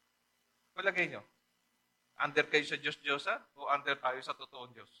 Palagay nyo, under kayo sa Diyos-Diyosan o under tayo sa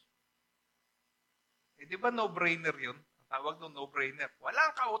totoong Diyos? Di ba no-brainer yun? Ang tawag doon no-brainer.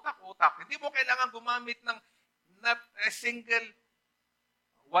 Walang kautak-utak. Hindi mo kailangan gumamit ng not a single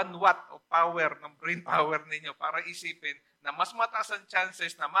 1 watt of power, ng brain power ninyo para isipin na mas mataas ang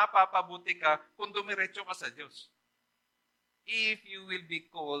chances na mapapabuti ka kung dumiretso ka sa Diyos. If you will be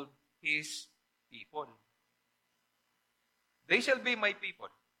called His people. They shall be my people.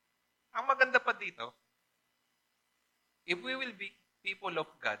 Ang maganda pa dito, if we will be people of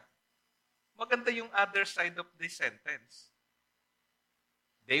God, maganda yung other side of this sentence.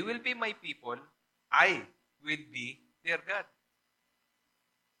 They will be my people, I will be their God.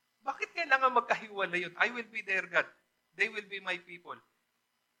 Bakit kailangan magkahiwala yun? I will be their God. They will be my people.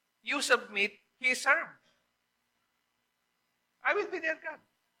 You submit, He serve. I will be their God.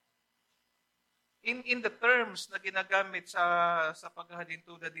 In the terms na ginagamit sa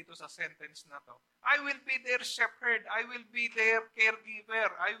paghahalintulad dito sa sentence na to, I will be their shepherd. I will be their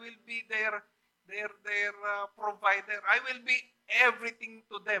caregiver. I will be their provider. I will be everything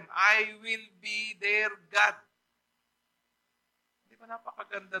to them. I will be their God. ba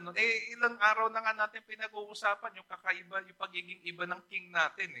napakaganda nun? Ilang araw na nga natin pinag-uusapan yung kakaiba, yung pagiging iba ng king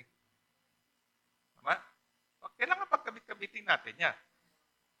natin eh. Tama? Kailangan pagkabit-kabitin natin yan.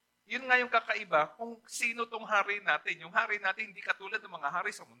 Yun nga yung kakaiba kung sino tong hari natin. Yung hari natin hindi katulad ng mga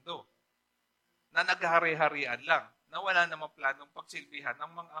hari sa mundo na naghari-harian lang, na wala namang planong pagsilbihan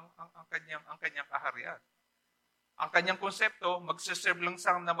ang kanyang kaharian. Ang kanyang konsepto, magseserve lang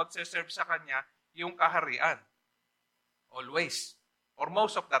na magseserve sa kanya yung kaharian. Always. Or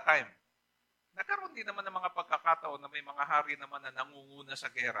most of the time. Nagkaroon din naman ng mga pagkakataon na may mga hari naman na nangunguna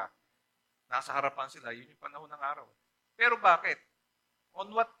sa gera. Nasa harapan sila, yun yung panahon ng araw. Pero bakit? On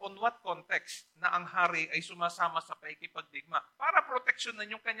what context na ang hari ay sumasama sa paikipagdigma? Para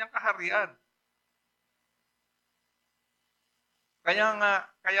proteksyonan yung kanyang kaharian. Kaya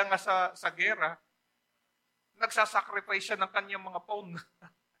nga sa gera, nagsasacrifice siya ng kanyang mga pawn.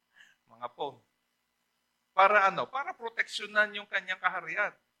 Mga pawn. Para ano? Para proteksyonan yung kanyang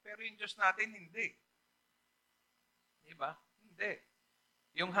kaharian. Pero yung Diyos natin, hindi. Diba? Hindi.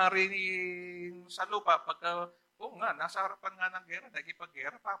 Yung hari sa lupa, pagka, nga, nasa harapan nga ng gera,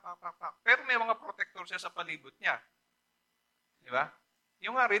 nagipag-gera, Pero may mga protector siya sa palibot niya. Diba?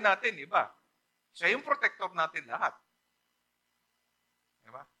 Yung hari natin, iba. Siya yung protector natin lahat.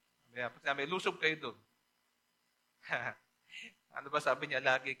 Diba? Sabi, lusob kayo doon. Ano ba sabi niya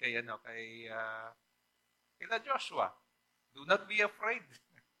lagi kay kila Joshua? Do not be afraid.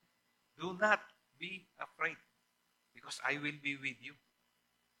 Do not be afraid. Because I will be with you.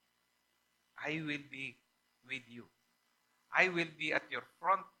 I will be with you. I will be at your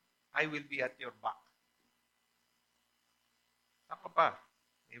front. I will be at your back. Ako pa.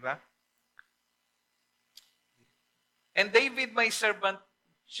 Diba? And David, my servant,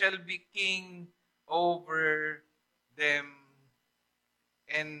 shall be king over them,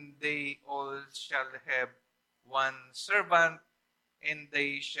 and they all shall have one servant, and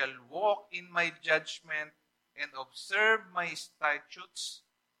they shall walk in my judgment and observe my statutes,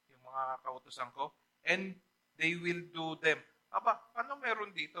 yung mga kautusan ko, and they will do them. Aba, ano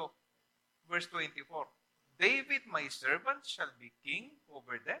meron dito? Verse 24. David, my servant, shall be king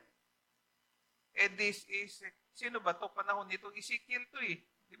over them. This is, sino ba to? Panahon nito, Ezekiel to eh.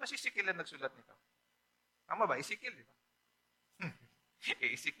 Di ba si Ezekiel ang nagsulat nito? Tama ba? Ezekiel, di ba?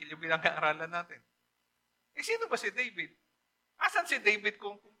 Ezekiel yung pinag-aaralan natin. Sino ba si David? Asan si David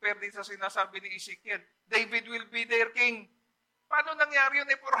kung compare din sa sinasabi ni Ezekiel? David will be their king. Paano nangyari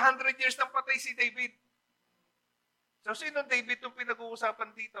yun? 400 years nang patay si David. So, sino David itong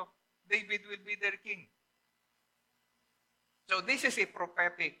pinag-uusapan dito? David will be their king. So, this is a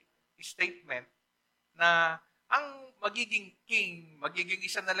prophetic statement na ang magiging king, magiging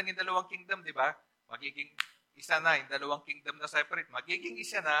isa na lang yung dalawang kingdom, di ba? Magiging isa na yung dalawang kingdom na separate. Magiging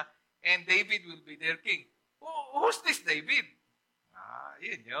isa na, and David will be their king. Who's this David?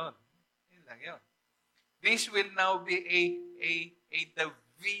 Yun yun. Yun lang yun. This will now be a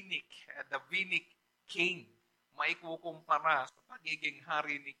Davidic king. Maikukumpara sa pagiging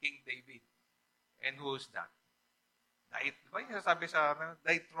hari ni King David. And who's that? Diba yung sasabi sa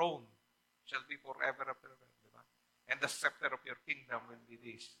thy throne shall be forever and ever. Diba? And the scepter of your kingdom will be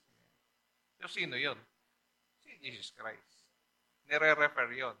this. So, sino yun? Si Jesus Christ.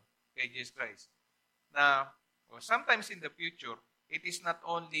 Nire-refer yun kay Jesus Christ. Na, sometimes in the future, it is not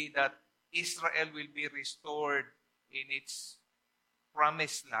only that Israel will be restored in its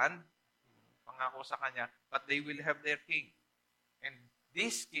promised land, pangako sa kanya, but they will have their king. And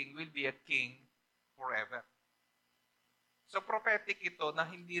this king will be a king forever. So prophetic ito na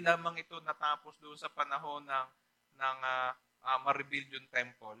hindi lamang ito natapos doon sa panahon ng ma-rebuild yung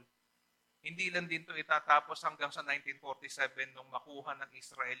temple. Hindi lang din ito itatapos hanggang sa 1947 nung makuha ng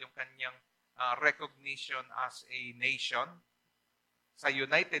Israel yung kanyang recognition as a nation sa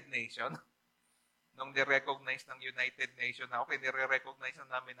United Nation. Nung ni-recognize ng United Nation na okay, nire-recognize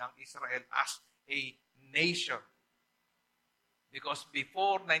na namin ang Israel as a nation. Because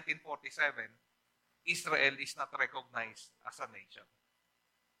before 1947, Israel is not recognized as a nation.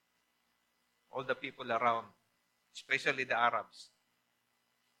 All the people around, especially the Arabs,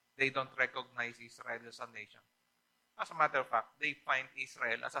 they don't recognize Israel as a nation. As a matter of fact, they find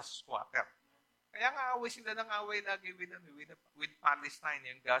Israel as a squatter. Kaya nga away sila ng away lagi with Palestine,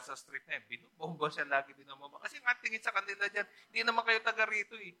 yung Gaza Strip na yun. Binubomba siya lagi, binubomba. Kasi nga tingin sa kanila dyan, hindi naman kayo taga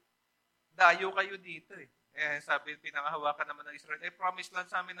rito eh. Dayo kayo dito eh. Sabi, pinangahawakan naman ng Israel, promise lang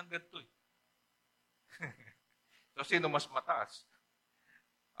sa amin ng ganito eh. So, sino mas mataas?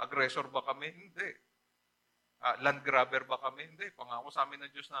 Aggressor ba kami? Hindi. Land grabber ba kami? Hindi. Pangako sa amin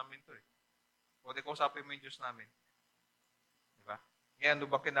ng Diyos namin to eh. O di kausapin mo yung Diyos namin. Diba? Ngayon, ano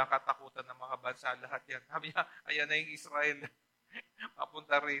ba kinakatakutan ng mga bansa? Lahat yan. Sabi niya, ayan na yung Israel.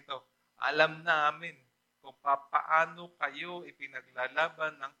 papunta rito. Alam namin kung paano kayo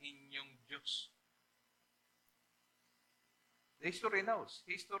ipinaglalaban ng inyong Diyos. The history knows.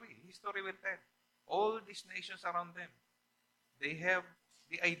 History will tell. All these nations around them, they have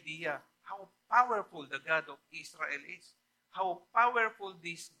the idea how powerful the God of Israel is. How powerful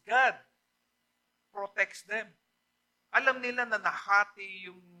this God protects them. Alam nila na nahati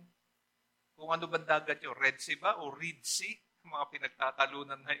yung, kung ano ba dagat yun, Red Sea ba o Red Sea? Mga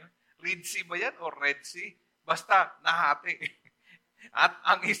pinagtatalunan na yun. Red Sea ba yan o Red Sea? Basta, nahati. At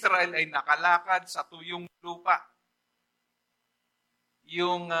ang Israel ay nakalakad sa tuyong lupa.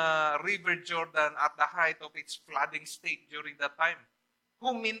 Yung River Jordan at the height of its flooding state during that time.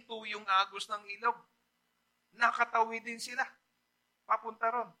 Huminto yung agos ng ilog. Nakatawid din sila. Papunta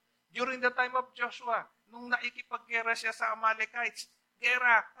ron. During the time of Joshua, nung naikipag-gera siya sa Amalekites,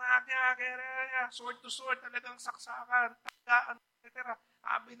 gera, sword to sword, talagang saksakan, tagaan, etc.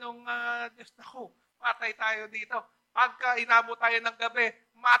 Sabi nung Diyos, naku, patay tayo dito. Pagka inabot tayo ng gabi,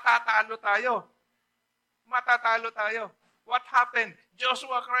 matatalo tayo. What happened?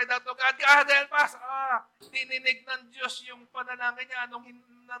 Joshua cried out to God, God help us! Dininig ng Diyos yung panalangin niya. Anong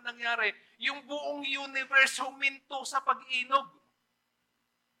nangyari? Yung buong universe huminto sa pag-inog.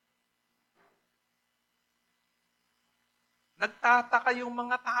 Nagtataka yung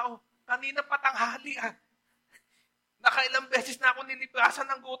mga tao. Kanina patanghali Nakailang beses na ako nilipasan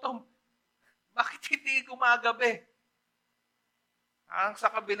ng gutom. Bakit hindi gumagabi? Ang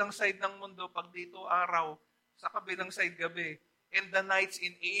sa kabilang side ng mundo, pag dito araw, sa kabilang side gabi, and the nights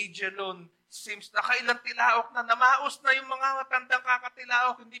in Ajalon seems nakailang tilaok na, namaos na yung mga matandang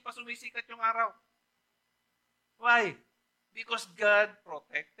kakatilaok, hindi pa sumisikat yung araw. Why? Because God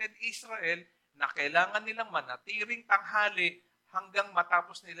protected Israel na kailangan nilang manatiring tanghali hanggang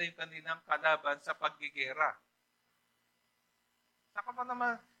matapos nila yung kanilang kalaban sa paggigera. Saka pa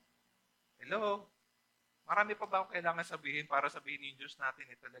naman, hello, marami pa ba akong kailangan sabihin para sabihin yung Diyos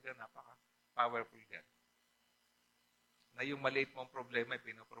natin talaga napaka-powerful God. Na yung maliit mong problema,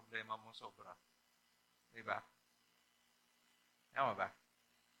 pinoproblema mong sobra. Diba? Tama ba?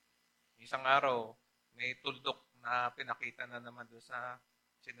 Isang araw, may tuldok na pinakita na naman doon sa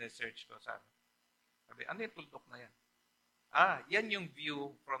sinesearch ko. Sabi, ano yung tuldok na yan? Yan yung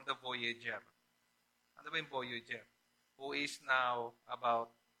view from the Voyager. Ano ba yung Voyager? Who is now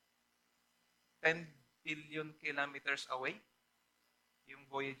about 10 billion kilometers away? Yung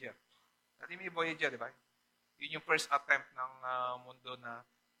Voyager. Dati may Voyager, di ba? Yun yung first attempt ng mundo na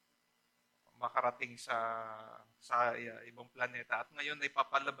makarating sa ibang planeta. At ngayon ay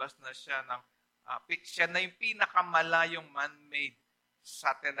papalabas na siya ng siya na yung pinakamalayong man-made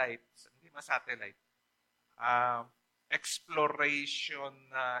satellite. Hindi man satellite. Exploration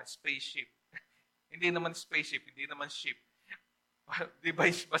spaceship. Hindi naman spaceship, hindi naman ship.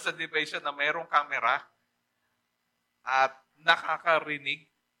 Device, basta device na mayroong camera at nakakarinig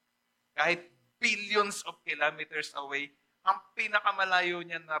kahit billions of kilometers away, ang pinakamalayo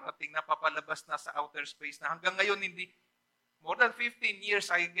niya narating na papalabas na sa outer space na hanggang ngayon hindi, more than 15 years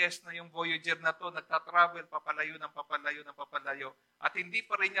I guess na yung Voyager na to nagtatravel papalayo at hindi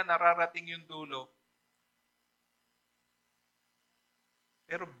pa rin niya nararating yung dulo.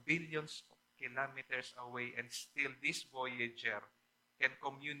 Pero billions of kilometers away and still this Voyager can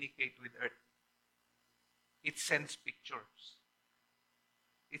communicate with Earth. It sends pictures.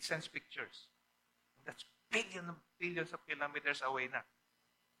 That's billions of kilometers away na.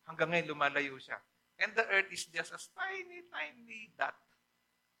 Hanggang ngayon, lumalayo siya. And the Earth is just a tiny dot.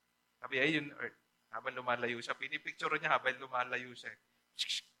 Sabi, ayun yung Earth. Habang lumalayo siya, pinipicture niya habang lumalayo siya.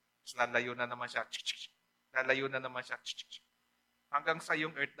 Lalayo na naman siya. Hanggang sa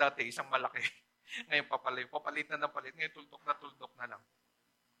yung Earth dati, isang malaki. Ngayon papalayo. Papalit na. Ngayon tuldok na lang.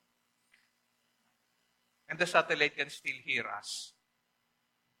 And the satellite can still hear us.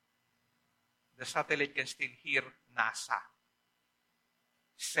 The satellite can still hear NASA.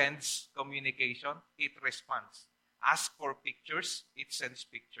 Sends communication, it responds. Ask for pictures, it sends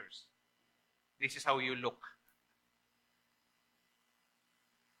pictures. This is how you look.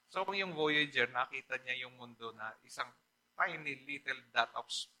 So kung yung Voyager, nakita niya yung mundo na isang tiny little dot of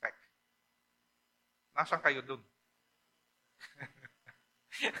speck. Nasaan kayo dun?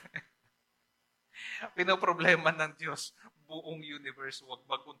 Pinoproblema ng Diyos, buong universe, huwag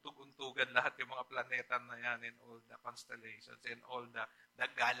maguntog-untugan lahat yung mga planeta na yan and all the constellations and all the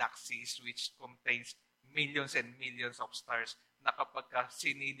galaxies which contains millions and millions of stars na kapag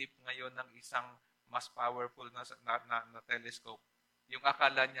sinilip ngayon ng isang mas powerful na telescope, yung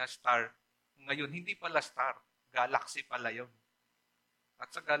akala niya star, ngayon hindi pala star, galaxy pala yun.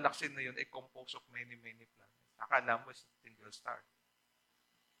 At sa galaxy na yun, composed of many planets. Akala mo single star.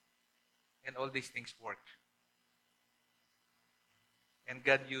 And all these things work. And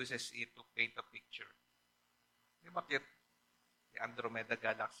God uses it to paint a picture. Di ba cute? The Andromeda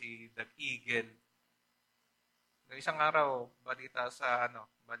Galaxy, the Eagle. No, isang araw, balita sa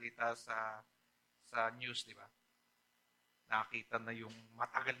news, di ba? Nakita na yung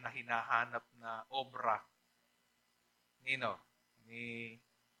matagal na hinahanap na obra ni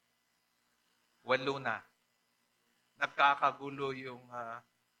Juan Luna. Nagkakagulo yung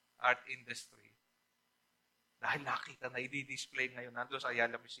art industry. Dahil nakita na i-display ngayon nandun sa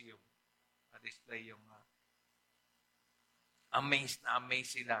Ayala Museum. Na-display yung amazed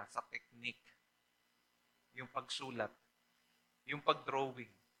sila sa technique. Yung pagsulat. Yung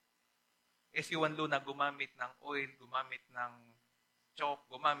pagdrawing. Si Juan Luna gumamit ng oil, gumamit ng chalk,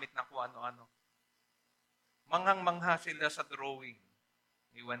 gumamit ng kung ano-ano. Manghang-mangha sila sa drawing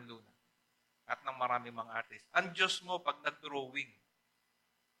ni Juan Luna at ng maraming mga artist. Ang Diyos mo pag nag-drawing,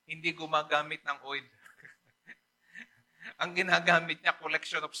 hindi gumagamit ng oil. Ang ginagamit niya,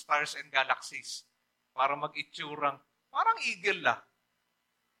 collection of stars and galaxies para mag-itsurang, parang eagle lah.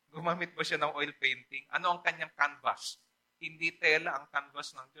 Gumamit ba siya ng oil painting? Ano ang kanyang canvas? Hindi tela ang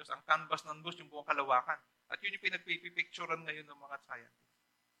canvas ng Diyos. Ang canvas ng Diyos, yung buong kalawakan. At yun yung pinagpipicturean ngayon ng mga scientists.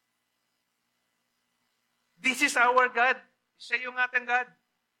 This is our God. Siya yung ating God.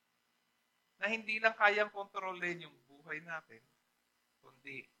 Na hindi lang kayang kontrolin yung buhay natin,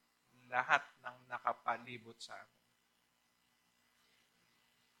 kundi lahat ng nakapalibot sa atin.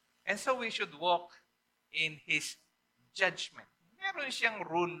 And so we should walk in His judgment. Meron siyang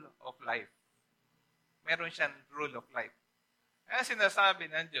rule of life. Meron siyang rule of life. Kaya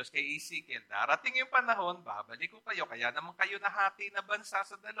sinasabi ng Diyos kay Ezekiel, darating yung panahon, babalik ko kayo, kaya naman kayo nahati na bansa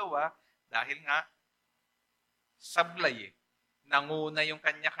sa dalawa, dahil nga, sablay nanguna yung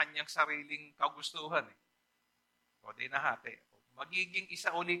kanya-kanyang sariling kagustuhan O di nahati. Magiging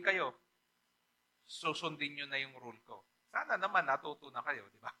isa uli kayo, susundin nyo na yung rule ko. Sana naman natuto na kayo,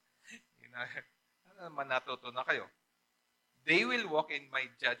 di ba? Sana naman natuto na kayo. They will walk in my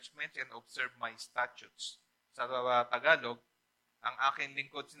judgments and observe my statutes. Sa Tagalog, ang aking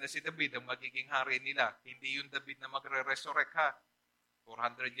lingkod na si David ang magiging hari nila. Hindi yung David na magre-resurrect ha.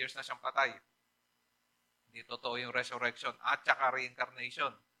 400 years na siyang patay. Hindi totoo yung resurrection at saka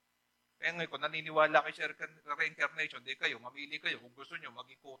reincarnation. Kaya ngayon, kung naniniwala kayo sa reincarnation, di kayo, mamili kayo. Kung gusto nyo,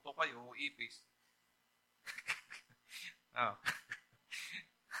 magikuto kayo o ipis. Oh.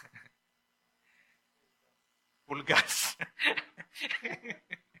 Pulgas.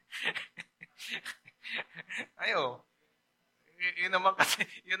 Ayo. Yun naman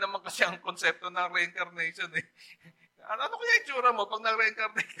kasi ang konsepto ng reincarnation eh. Ano kaya yung tsura mo pag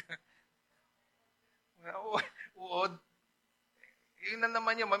nag-reincarnate ka? Uod. Yun na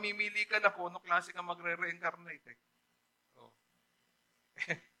naman yun, mamimili ka na kung ano klase ka magre-reincarnate eh. So,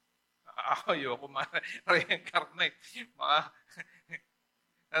 ayoko ma-reincarnate.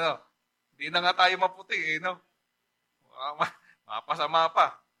 Di na nga tayo maputi eh, no? Mapasama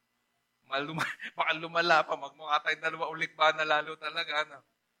pa. Baka lumala pa, magmukha tayong dalawa ulit ba na lalo talaga, ano?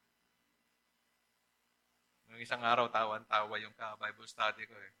 Nung isang araw, tawan-tawa yung ka-Bible study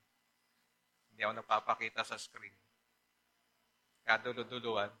ko eh. Hindi ako nagpapakita sa screen.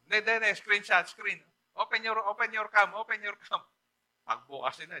 Kaduluduluan. Hindi, screen. Open your cam.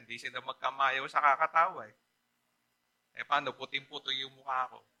 Pagbukas sila, hindi sila magkamayaw sa kakatawa eh. Paano, puting-puto yung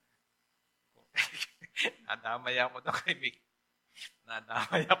mukha ko. Nadamay ako doon kay Mick.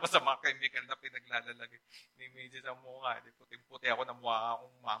 Nadamay ako sa mga chemical na pinaglalalagay ni Midget sa mukha. Puting-puti ako na mukha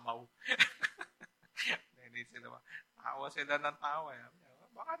akong mamaw. Hindi sila tawa sila ng tawa.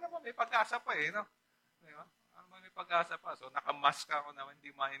 Baka naman may pag-asa pa eh, no? Diba? May pag-asa pa. So, nakamask ako naman,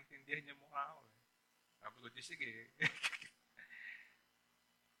 hindi maintindihan yung mukha ko. Sabi ko, sige.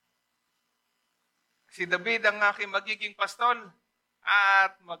 Si David ang aking magiging pastol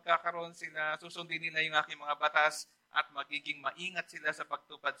at magkakaroon sila, susundin nila yung aking mga batas at magiging maingat sila sa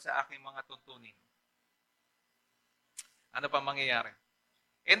pagtupad sa aking mga tuntunin. Ano pa mangyayari?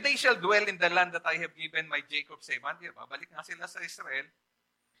 And they shall dwell in the land that I have given my Jacob, say, babalik nga sila sa Israel.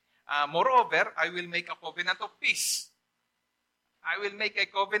 Moreover, I will make a covenant of peace. I will make a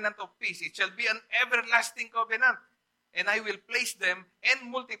covenant of peace. It shall be an everlasting covenant. And I will place them and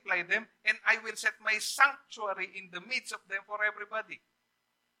multiply them, and I will set my sanctuary in the midst of them for everybody.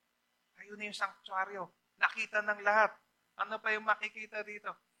 Ayun na yung sanctuaryo. Nakita ng lahat. Ano pa yung makikita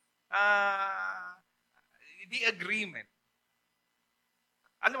dito? The agreement.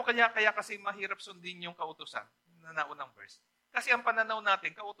 Ano kaya kasi mahirap sundin yung kautusan na naunang verse? Kasi ang pananaw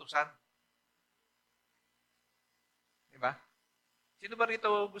natin, kautusan. Diba? Sino ba rito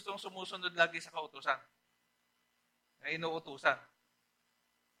gustong sumusunod lagi sa kautusan? na inuutusan.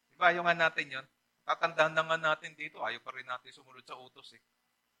 Diba, ayaw nga natin yun. Tatandaan na nga natin dito, ayaw pa rin natin sumunod sa utos eh.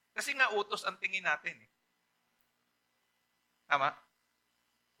 Kasi nga utos ang tingin natin eh. Tama?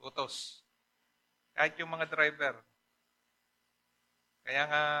 Utos. Kahit yung mga driver. Kaya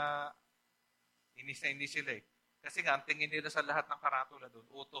nga, inis na inis sila eh. Kasi nga, ang tingin nila sa lahat ng karatula doon,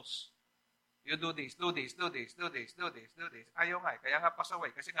 utos. You do this, do this, do this, do this, do this, do this. Ayaw nga eh. Kaya nga pasaway.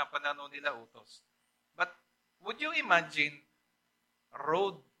 Kasi nga, pananaw nila utos. But, would you imagine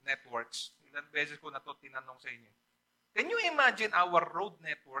road networks? Ilan beses ko na ito tinanong sa inyo. Can you imagine our road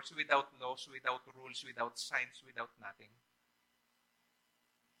networks without laws, without rules, without signs, without nothing?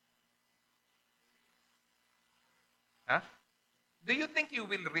 Huh? Do you think you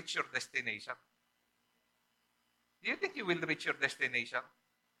will reach your destination? Do you think you will reach your destination?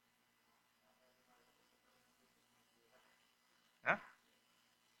 Huh?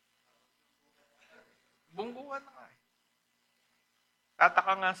 Bungguan na nga eh.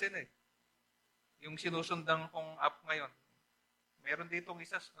 Tataka nga sila eh. Yung sinusundan kong app ngayon, meron ditong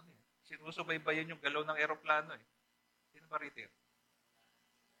isa, sinusubaybayan yung galaw ng eroplano eh. Sino ba rito?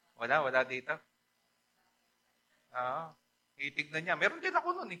 Wala dito. Itignan niya. Meron din ako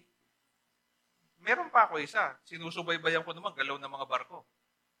nun eh. Meron pa ako isa. Sinusubaybayan ko naman galaw ng mga barko.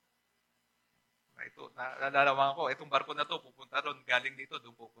 Ito, nalalaman ko, itong barko na to, pupunta doon, galing dito,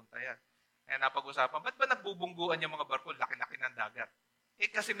 doon pupunta yan. Kaya napag-usapan, ba't ba nagbubungguan yung mga barko? Laki-laki ng dagat.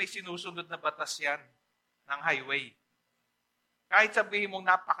 Kasi may sinusunod na batas yan ng highway. Kahit sabihin mong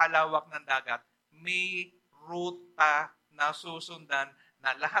napakalawak ng dagat, may ruta na susundan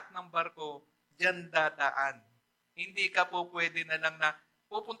na lahat ng barko dyan dadaan. Hindi ka po pwede na lang na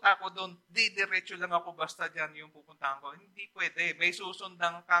pupunta ako doon, diretso lang ako basta dyan yung pupuntahan ko. Hindi pwede. May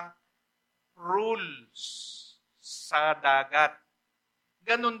susundan kang rules sa dagat.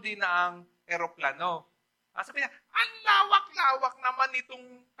 Ganon din na ang eroplano. Sabi niya, ang lawak-lawak naman itong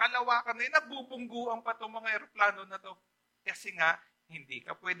kalawakan na yun. Nagbubungguan pa itong mga eroplano na to. Kasi nga, hindi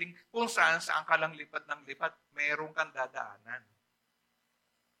ka pwedeng, kung saan ka lang lipad ng lipad, meron kang dadaanan.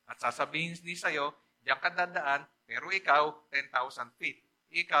 At sasabihin ni sa'yo, diyan ka dadaan, pero ikaw, 10,000 feet.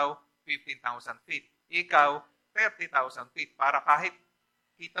 Ikaw, 15,000 feet. Ikaw, 30,000 feet. Para kahit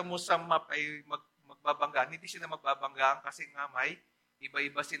kita mo sa map ay magbabanggaan, hindi sila magbabanggaan kasi nga may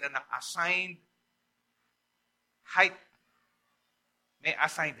iba-iba sila ng assigned height. May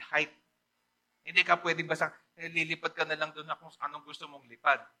assigned height. Hindi ka pwedeng basta lilipad ka na lang doon na kung anong gusto mong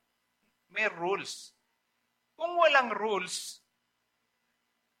lipad. May rules. Kung walang rules,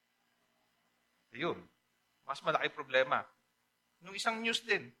 ayun, mas malaki problema. Nung isang news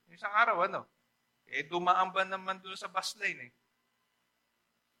din, isang araw, dumaan ba naman doon sa bus lane eh.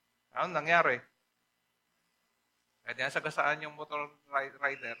 Ano nangyari? Kaya nasagasaan yung motor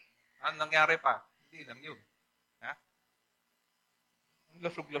rider. Ano nangyari pa? Hindi lang yun. Ha? Ang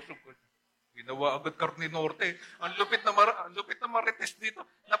lasog-lasog ko. Ginawa agad Carne Norte. Ang lupit na marites dito.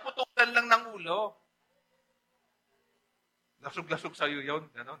 Naputukan lang ng ulo. Lasog-lasog sa'yo yun.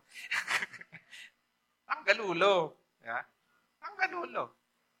 Ganon. Ang galulo. Ha? Ang galulo.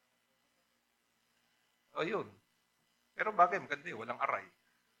 O yun. Pero bagay, maganda yun. Walang aray.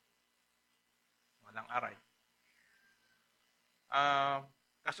 Walang aray.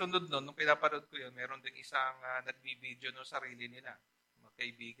 Kasunod nun, nung pinapanood ko yun, meron ding isang nagbibideo ng sarili nila, mga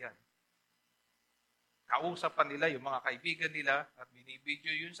kaibigan. Kausapan nila yung mga kaibigan nila at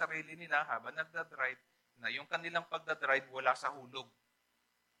binibideo yung sarili nila habang nagdadrive na yung kanilang pagdadrive wala sa hulog.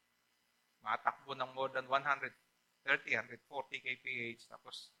 Matakbo ng more than 130, 140 kph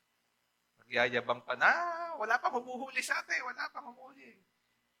tapos nagyayabang pa na, wala pang humuhuli sa atin, wala pang humuhuli.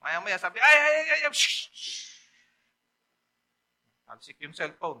 Maya-maya sabi, ay, shh. Talsik yung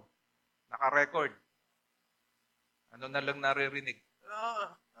cellphone. Naka-record. Ano na lang naririnig?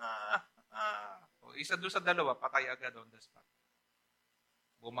 O, isa doon sa dalawa, patay agad on the spot.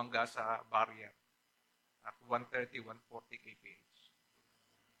 Bumangga sa barrier. At 130, 140 kph.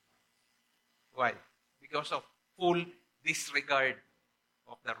 Why? Because of full disregard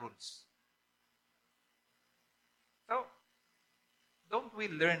of the rules. So, don't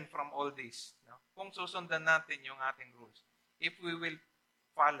we learn from all this? No? Kung susundan natin yung ating rules, if we will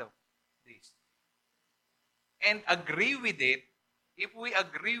follow this and agree with it, if we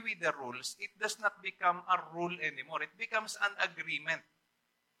agree with the rules, it does not become a rule anymore. It becomes an agreement.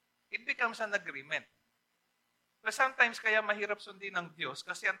 It becomes an agreement. But sometimes kaya mahirap sundin ng Diyos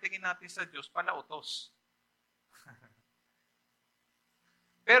kasi ang tingin natin sa Diyos palautos.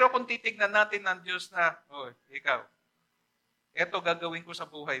 Pero kung titignan natin ng Diyos na, ikaw, ito gagawin ko sa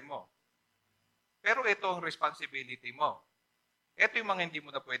buhay mo. Pero ito ang responsibility mo. Ito yung mga hindi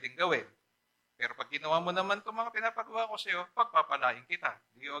mo na pwedeng gawin. Pero pag ginawa mo naman itong mga pinapagawa ko sa'yo, pagpapalain kita.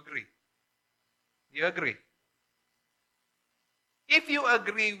 Do you agree? Do you agree? If you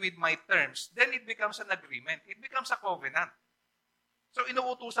agree with my terms, then it becomes an agreement. It becomes a covenant. So,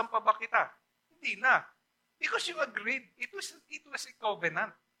 inuutusan pa ba kita? Hindi na. Because you agreed. It was a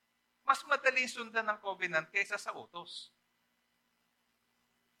covenant. Mas madaling sundan ng covenant kaysa sa utos.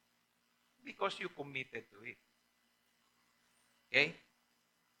 Because you committed to it. Okay?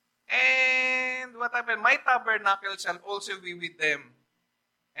 And what happened? My tabernacle shall also be with them,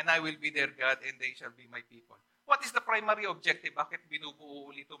 and I will be their God, and they shall be my people. What is the primary objective? Bakit binubuo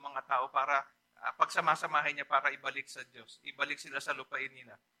ulit itong mga tao para pagsamasamahin niya para ibalik sa Diyos? Ibalik sila sa lupain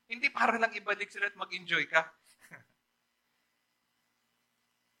nila. Hindi para lang ibalik sila at mag-enjoy ka.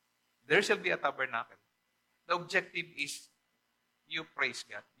 There shall be a tabernacle. The objective is you praise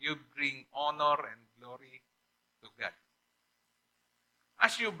God. You bring honor and glory to God.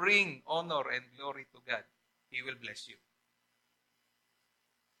 As you bring honor and glory to God, He will bless you.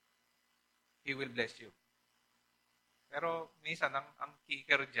 He will bless you. Pero minsan, ang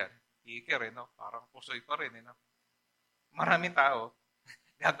kicker dyan, no? Parang pusoy pa rin, no? Maraming tao,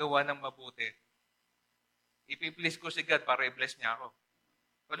 gagawa ng mabuti. Ipi-please ko si God para i-bless niya ako.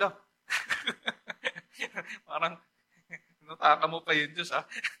 Wala. Parang, nutaka mo pa yun, Diyos, ha?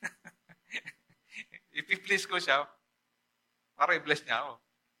 Ipi-please ko siya para i-bless niya ako.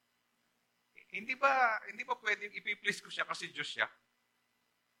 Hindi ba pwedeng ipi-please ko siya kasi Diyos siya?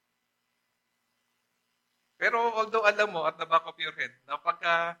 Pero although alam mo at the back of your head, kapag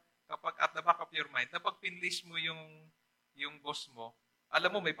at the back of your mind, napag pinlist mo yung boss mo,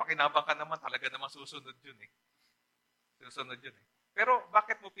 alam mo may pakinabang ka naman, talaga naman susunod yun eh. Susunod yun eh. Pero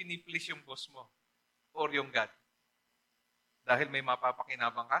bakit mo piniplease yung boss mo? Or yung God? Dahil may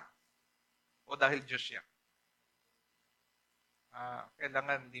mapapakinabang ka? O dahil Diyos siya?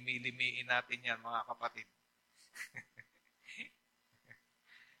 Kailangan limi-limiin natin yan, mga kapatid.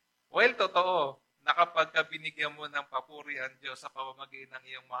 Well, totoo, na kapag binigyan mo ng papuri ang Diyos sa pamamagitan ng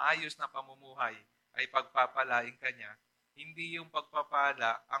iyong maayos na pamumuhay, ay pagpapalain ka niya, hindi yung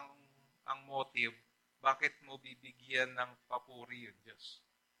pagpapala ang motive, bakit mo bibigyan ng papuri yung Diyos.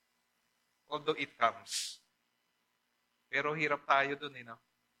 Although it comes. Pero hirap tayo dun, no?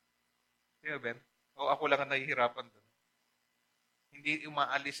 Di ba, Ben? O ako lang ang nahihirapan dun. Hindi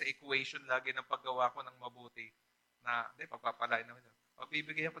umaalis sa equation lagi ng paggawa ko ng mabuti na, pagpapalain naman yun. O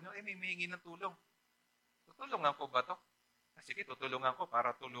bibigyan ko nyo, may humingi ng tulong. Tutulungan ko ba to? Sige, tutulungan ko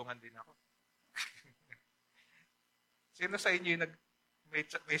para tulungan din ako. Sino sa inyo yung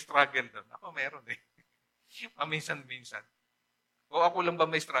may struggle doon? Ako meron eh. Paminsan-minsan. O ako lang ba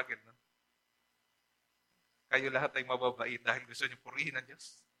may struggle doon? Kayo lahat ay mababait dahil gusto niyo purihin ang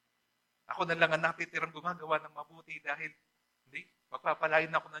Diyos. Ako na lang ang natitirang gumagawa ng mabuti dahil hindi, magpapalain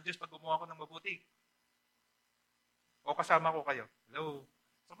ako ng Diyos pag gumawa ko ng mabuti. O kasama ko kayo. Hello?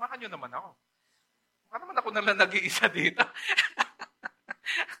 Samahan niyo naman ako. Baka naman ako na lang nag-iisa dito.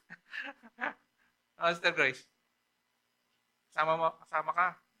 Mr. Grace, kasama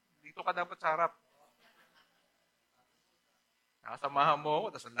ka. Dito ka dapat sa harap. Nakasamahan mo ako,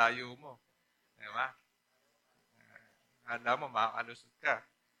 tapos ang layo mo. Diba? Alam mo, makakalusot ka.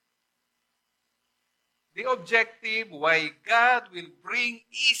 The objective why God will bring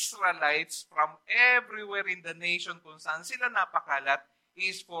Israelites from everywhere in the nation kung saan sila napakalat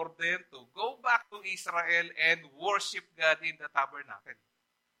is for them to go back to Israel and worship God in the tabernacle.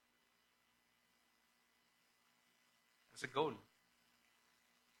 That's a goal.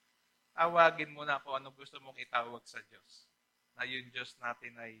 Tawagin mo na kung ano gusto mong itawag sa Diyos. Na yung Diyos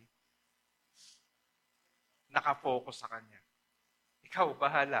natin ay nakafocus sa Kanya. Ikaw,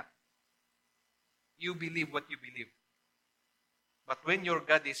 bahala. You believe what you believe. But when your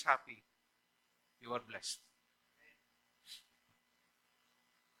God is happy, you are blessed.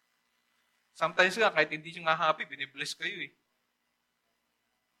 Sometimes nga, kahit hindi siya nga happy, binibless kayo eh.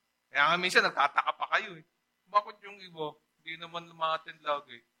 Kaya nga minsan, nagtataka pa kayo eh. Bakit yung iba, hindi naman lumatin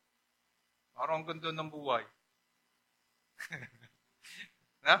lagi? Parang ang ganda ng buhay.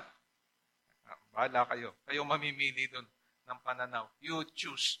 Na? Bahala kayo. Kayo mamimili doon ng pananaw. You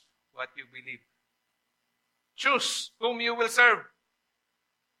choose what you believe. Choose whom you will serve.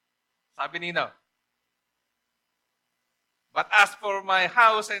 Sabi nino. But as for me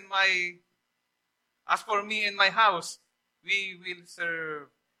and my house, we will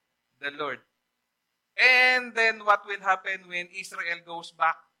serve the Lord. And then what will happen when Israel goes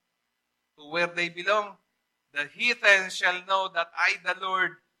back to where they belong? The heathen shall know that I, the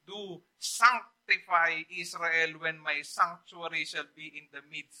Lord, do sanctify Israel when my sanctuary shall be in the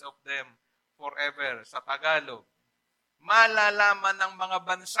midst of them forever. Sa Tagalog, malalaman ng mga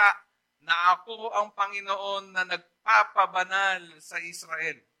bansa na ako ang Panginoon na nagpapabanal sa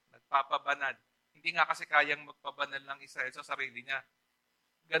Israel. Nagpapabanal. Hindi nga kasi kayang magpabanal ng Israel sa sarili niya.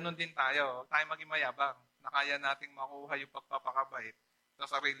 Ganon din tayo. Tayo maging mayabang na kaya nating makuha yung pagpapakabait sa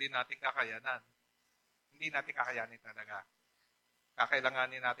sarili nating kakayanan. Hindi natin kakayanin talaga.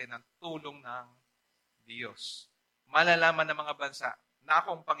 Kakailanganin natin ng tulong ng Diyos. Malalaman ng mga bansa na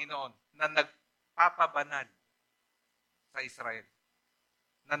akong Panginoon na nagpapabanal sa Israel.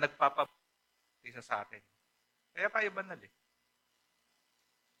 Na nagpapabanal sa atin. Kaya tayo banal eh.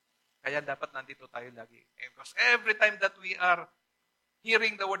 Kaya dapat nandito tayo lagi. Because every time that we are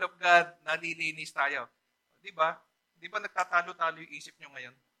hearing the Word of God, nalilinis tayo. Di ba? Di ba nagtatalo-talo yung isip nyo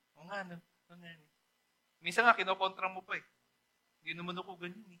ngayon? O nga, no? O nga, no? Minsan nga, kinokontra mo pa eh. Hindi naman ako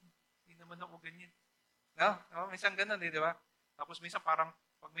ganyan eh. Hindi naman ako ganyan. No? Minsan ganun eh, di ba? Tapos minsan parang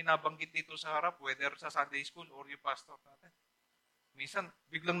pag may nabanggit dito sa harap, whether sa Sunday school or yung pastor natin, minsan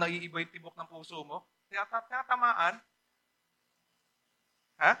biglang naiiba yung tibok ng puso mo. Tinatamaan.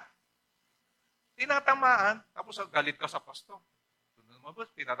 Ha? Tinatamaan. Tapos galit ka sa pastor.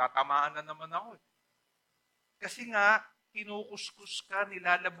 Tinatamaan na naman ako eh. Kasi nga, kinukuskus ka,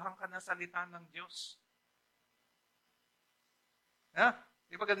 nilalabhang ka ng salita ng Diyos. Ha?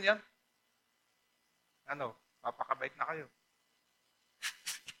 Di ba ganyan? Ano? Papakabait na kayo.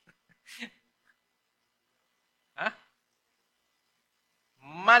 Ha?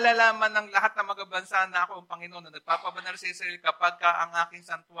 Malalaman ng lahat ng mga bansa na ako ang Panginoon na nagpapabanal sa Israel kapag ka ang aking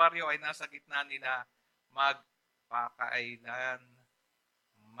santuaryo ay nasa gitna nila magpakailan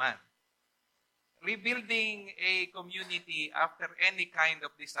man. Rebuilding a community after any kind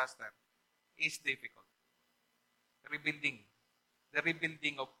of disaster is difficult. Rebuilding. The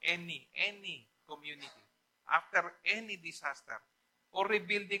rebuilding of any community after any disaster or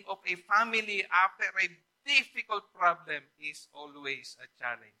rebuilding of a family after a difficult problem is always a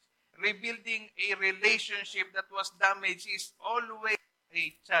challenge. Rebuilding a relationship that was damaged is always a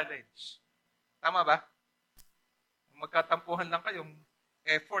challenge. Tama ba? Magkatampuhan lang kayong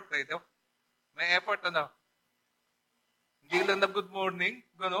effort eh. May effort ano? Hindi lang na good morning,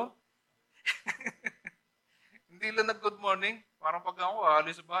 gano'n? Hindi lang na good morning. Parang pag ako,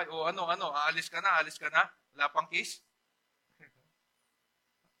 aalis sa bahay. O ano, aalis ka na. Wala pang kiss.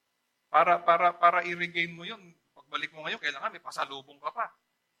 Para i-regain mo yun. Pagbalik mo ngayon, kailangan may pasalubong ka pa.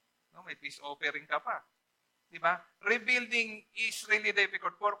 No, may peace offering ka pa. Diba? Rebuilding is really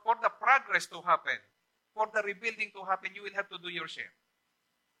difficult. For the progress to happen, for the rebuilding to happen, you will have to do your share.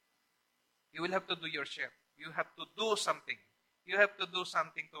 You will have to do your share. You have to do something. You have to do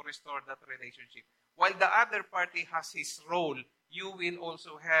something to restore that relationship. While the other party has his role, you will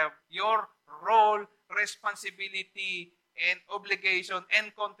also have your role, responsibility, and obligation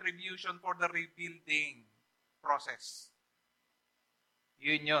and contribution for the rebuilding process.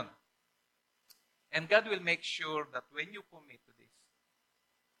 Yun yun. And God will make sure that when you commit to this,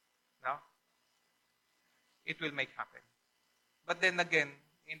 no, it will make happen. But then again,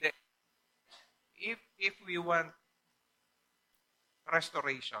 if we want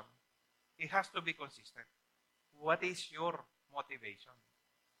restoration, it has to be consistent. What is your motivation?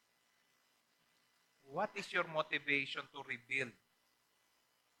 What is your motivation to rebuild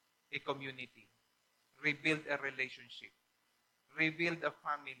a community, rebuild a relationship, rebuild a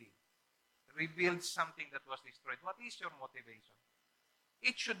family, rebuild something that was destroyed? What is your motivation?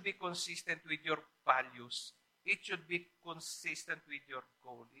 It should be consistent with your values. It should be consistent with your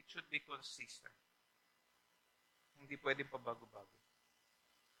goal. It should be consistent. Hindi pwedeng pabago-bago.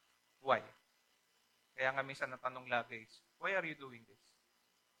 Why? Kaya nga minsan natanong lagi is, why are you doing this?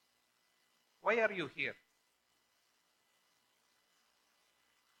 Why are you here?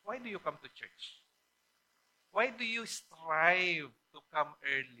 Why do you come to church? Why do you strive to come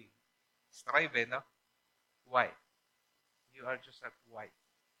early? Strive, no? Why? You are just at why.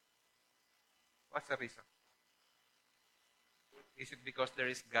 What's the reason? Is it because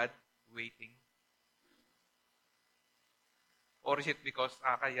there is God waiting? Or is it because,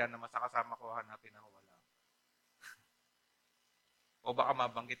 kaya naman sa kasama ko hanapin ako wala? O baka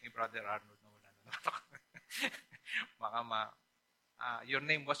mabanggit ni Brother Arnold na wala na naman ako. Baka your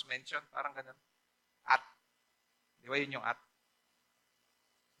name was mentioned, parang ganun. At. Di ba yun yung at?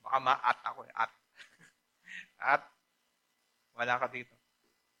 Baka ma-at ako eh, at. At. Wala ka dito.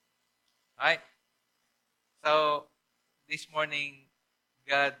 Alright. So, this morning,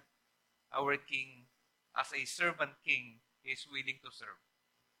 God, our King, as a servant King, is willing to serve.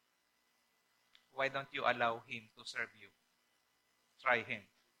 Why don't you allow Him to serve you? Try Him.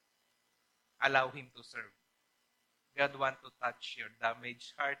 Allow Him to serve. God wants to touch your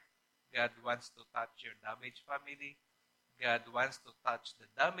damaged heart. God wants to touch your damaged family. God wants to touch the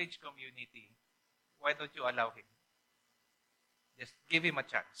damaged community, why don't you allow Him? Just give Him a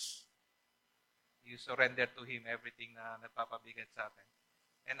chance. You surrender to Him everything na nagpapabigat sa atin.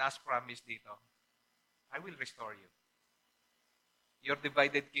 And as promised dito, I will restore you. Your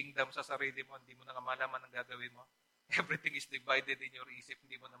divided kingdom sa sarili mo, hindi mo na malaman ang gagawin mo. Everything is divided in your isip,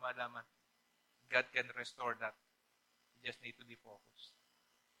 hindi mo na malaman. God can restore that. You just need to be focused.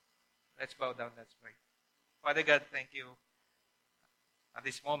 Let's bow down, let's pray. Father God, thank you at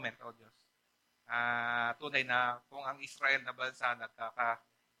this moment, O Diyos. Tunay na kung ang Israel na bansa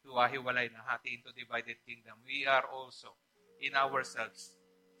nagkakahiwa-hiwalay na hati into divided kingdom, we are also, in ourselves,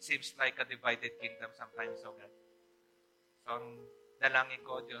 seems like a divided kingdom sometimes, O God. So, ang dalangin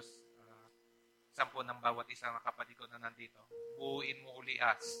ko, Diyos, sampu ng bawat isang kapatid ko na nandito, buuin mo uli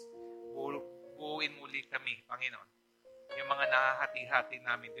buuin mo uli kami, Panginoon. Yung mga nahahati-hati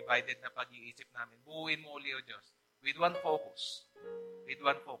namin, divided na pag-iisip namin, buuin mo uli, O Diyos, with one focus. With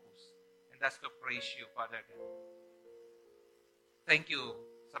one focus. And that's to praise you, Father God. Thank you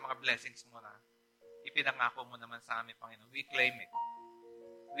sa mga blessings mo na ipinangako mo naman sa amin, Panginoon. We claim it.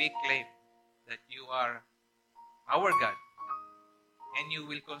 We claim that you are our God and you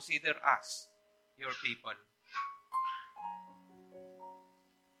will consider us your people.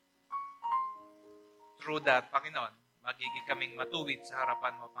 Through that, Panginoon, magiging kaming matuwid sa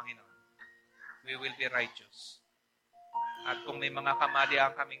harapan mo, Panginoon. We will be righteous. At kung may mga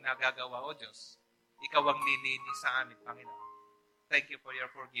kamalian kaming nagagawa, O Diyos, Ikaw ang lilinis sa amin, Panginoon. Thank you for your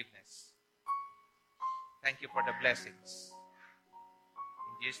forgiveness. Thank you for the blessings.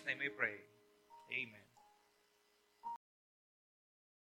 In Jesus' name we pray. Amen.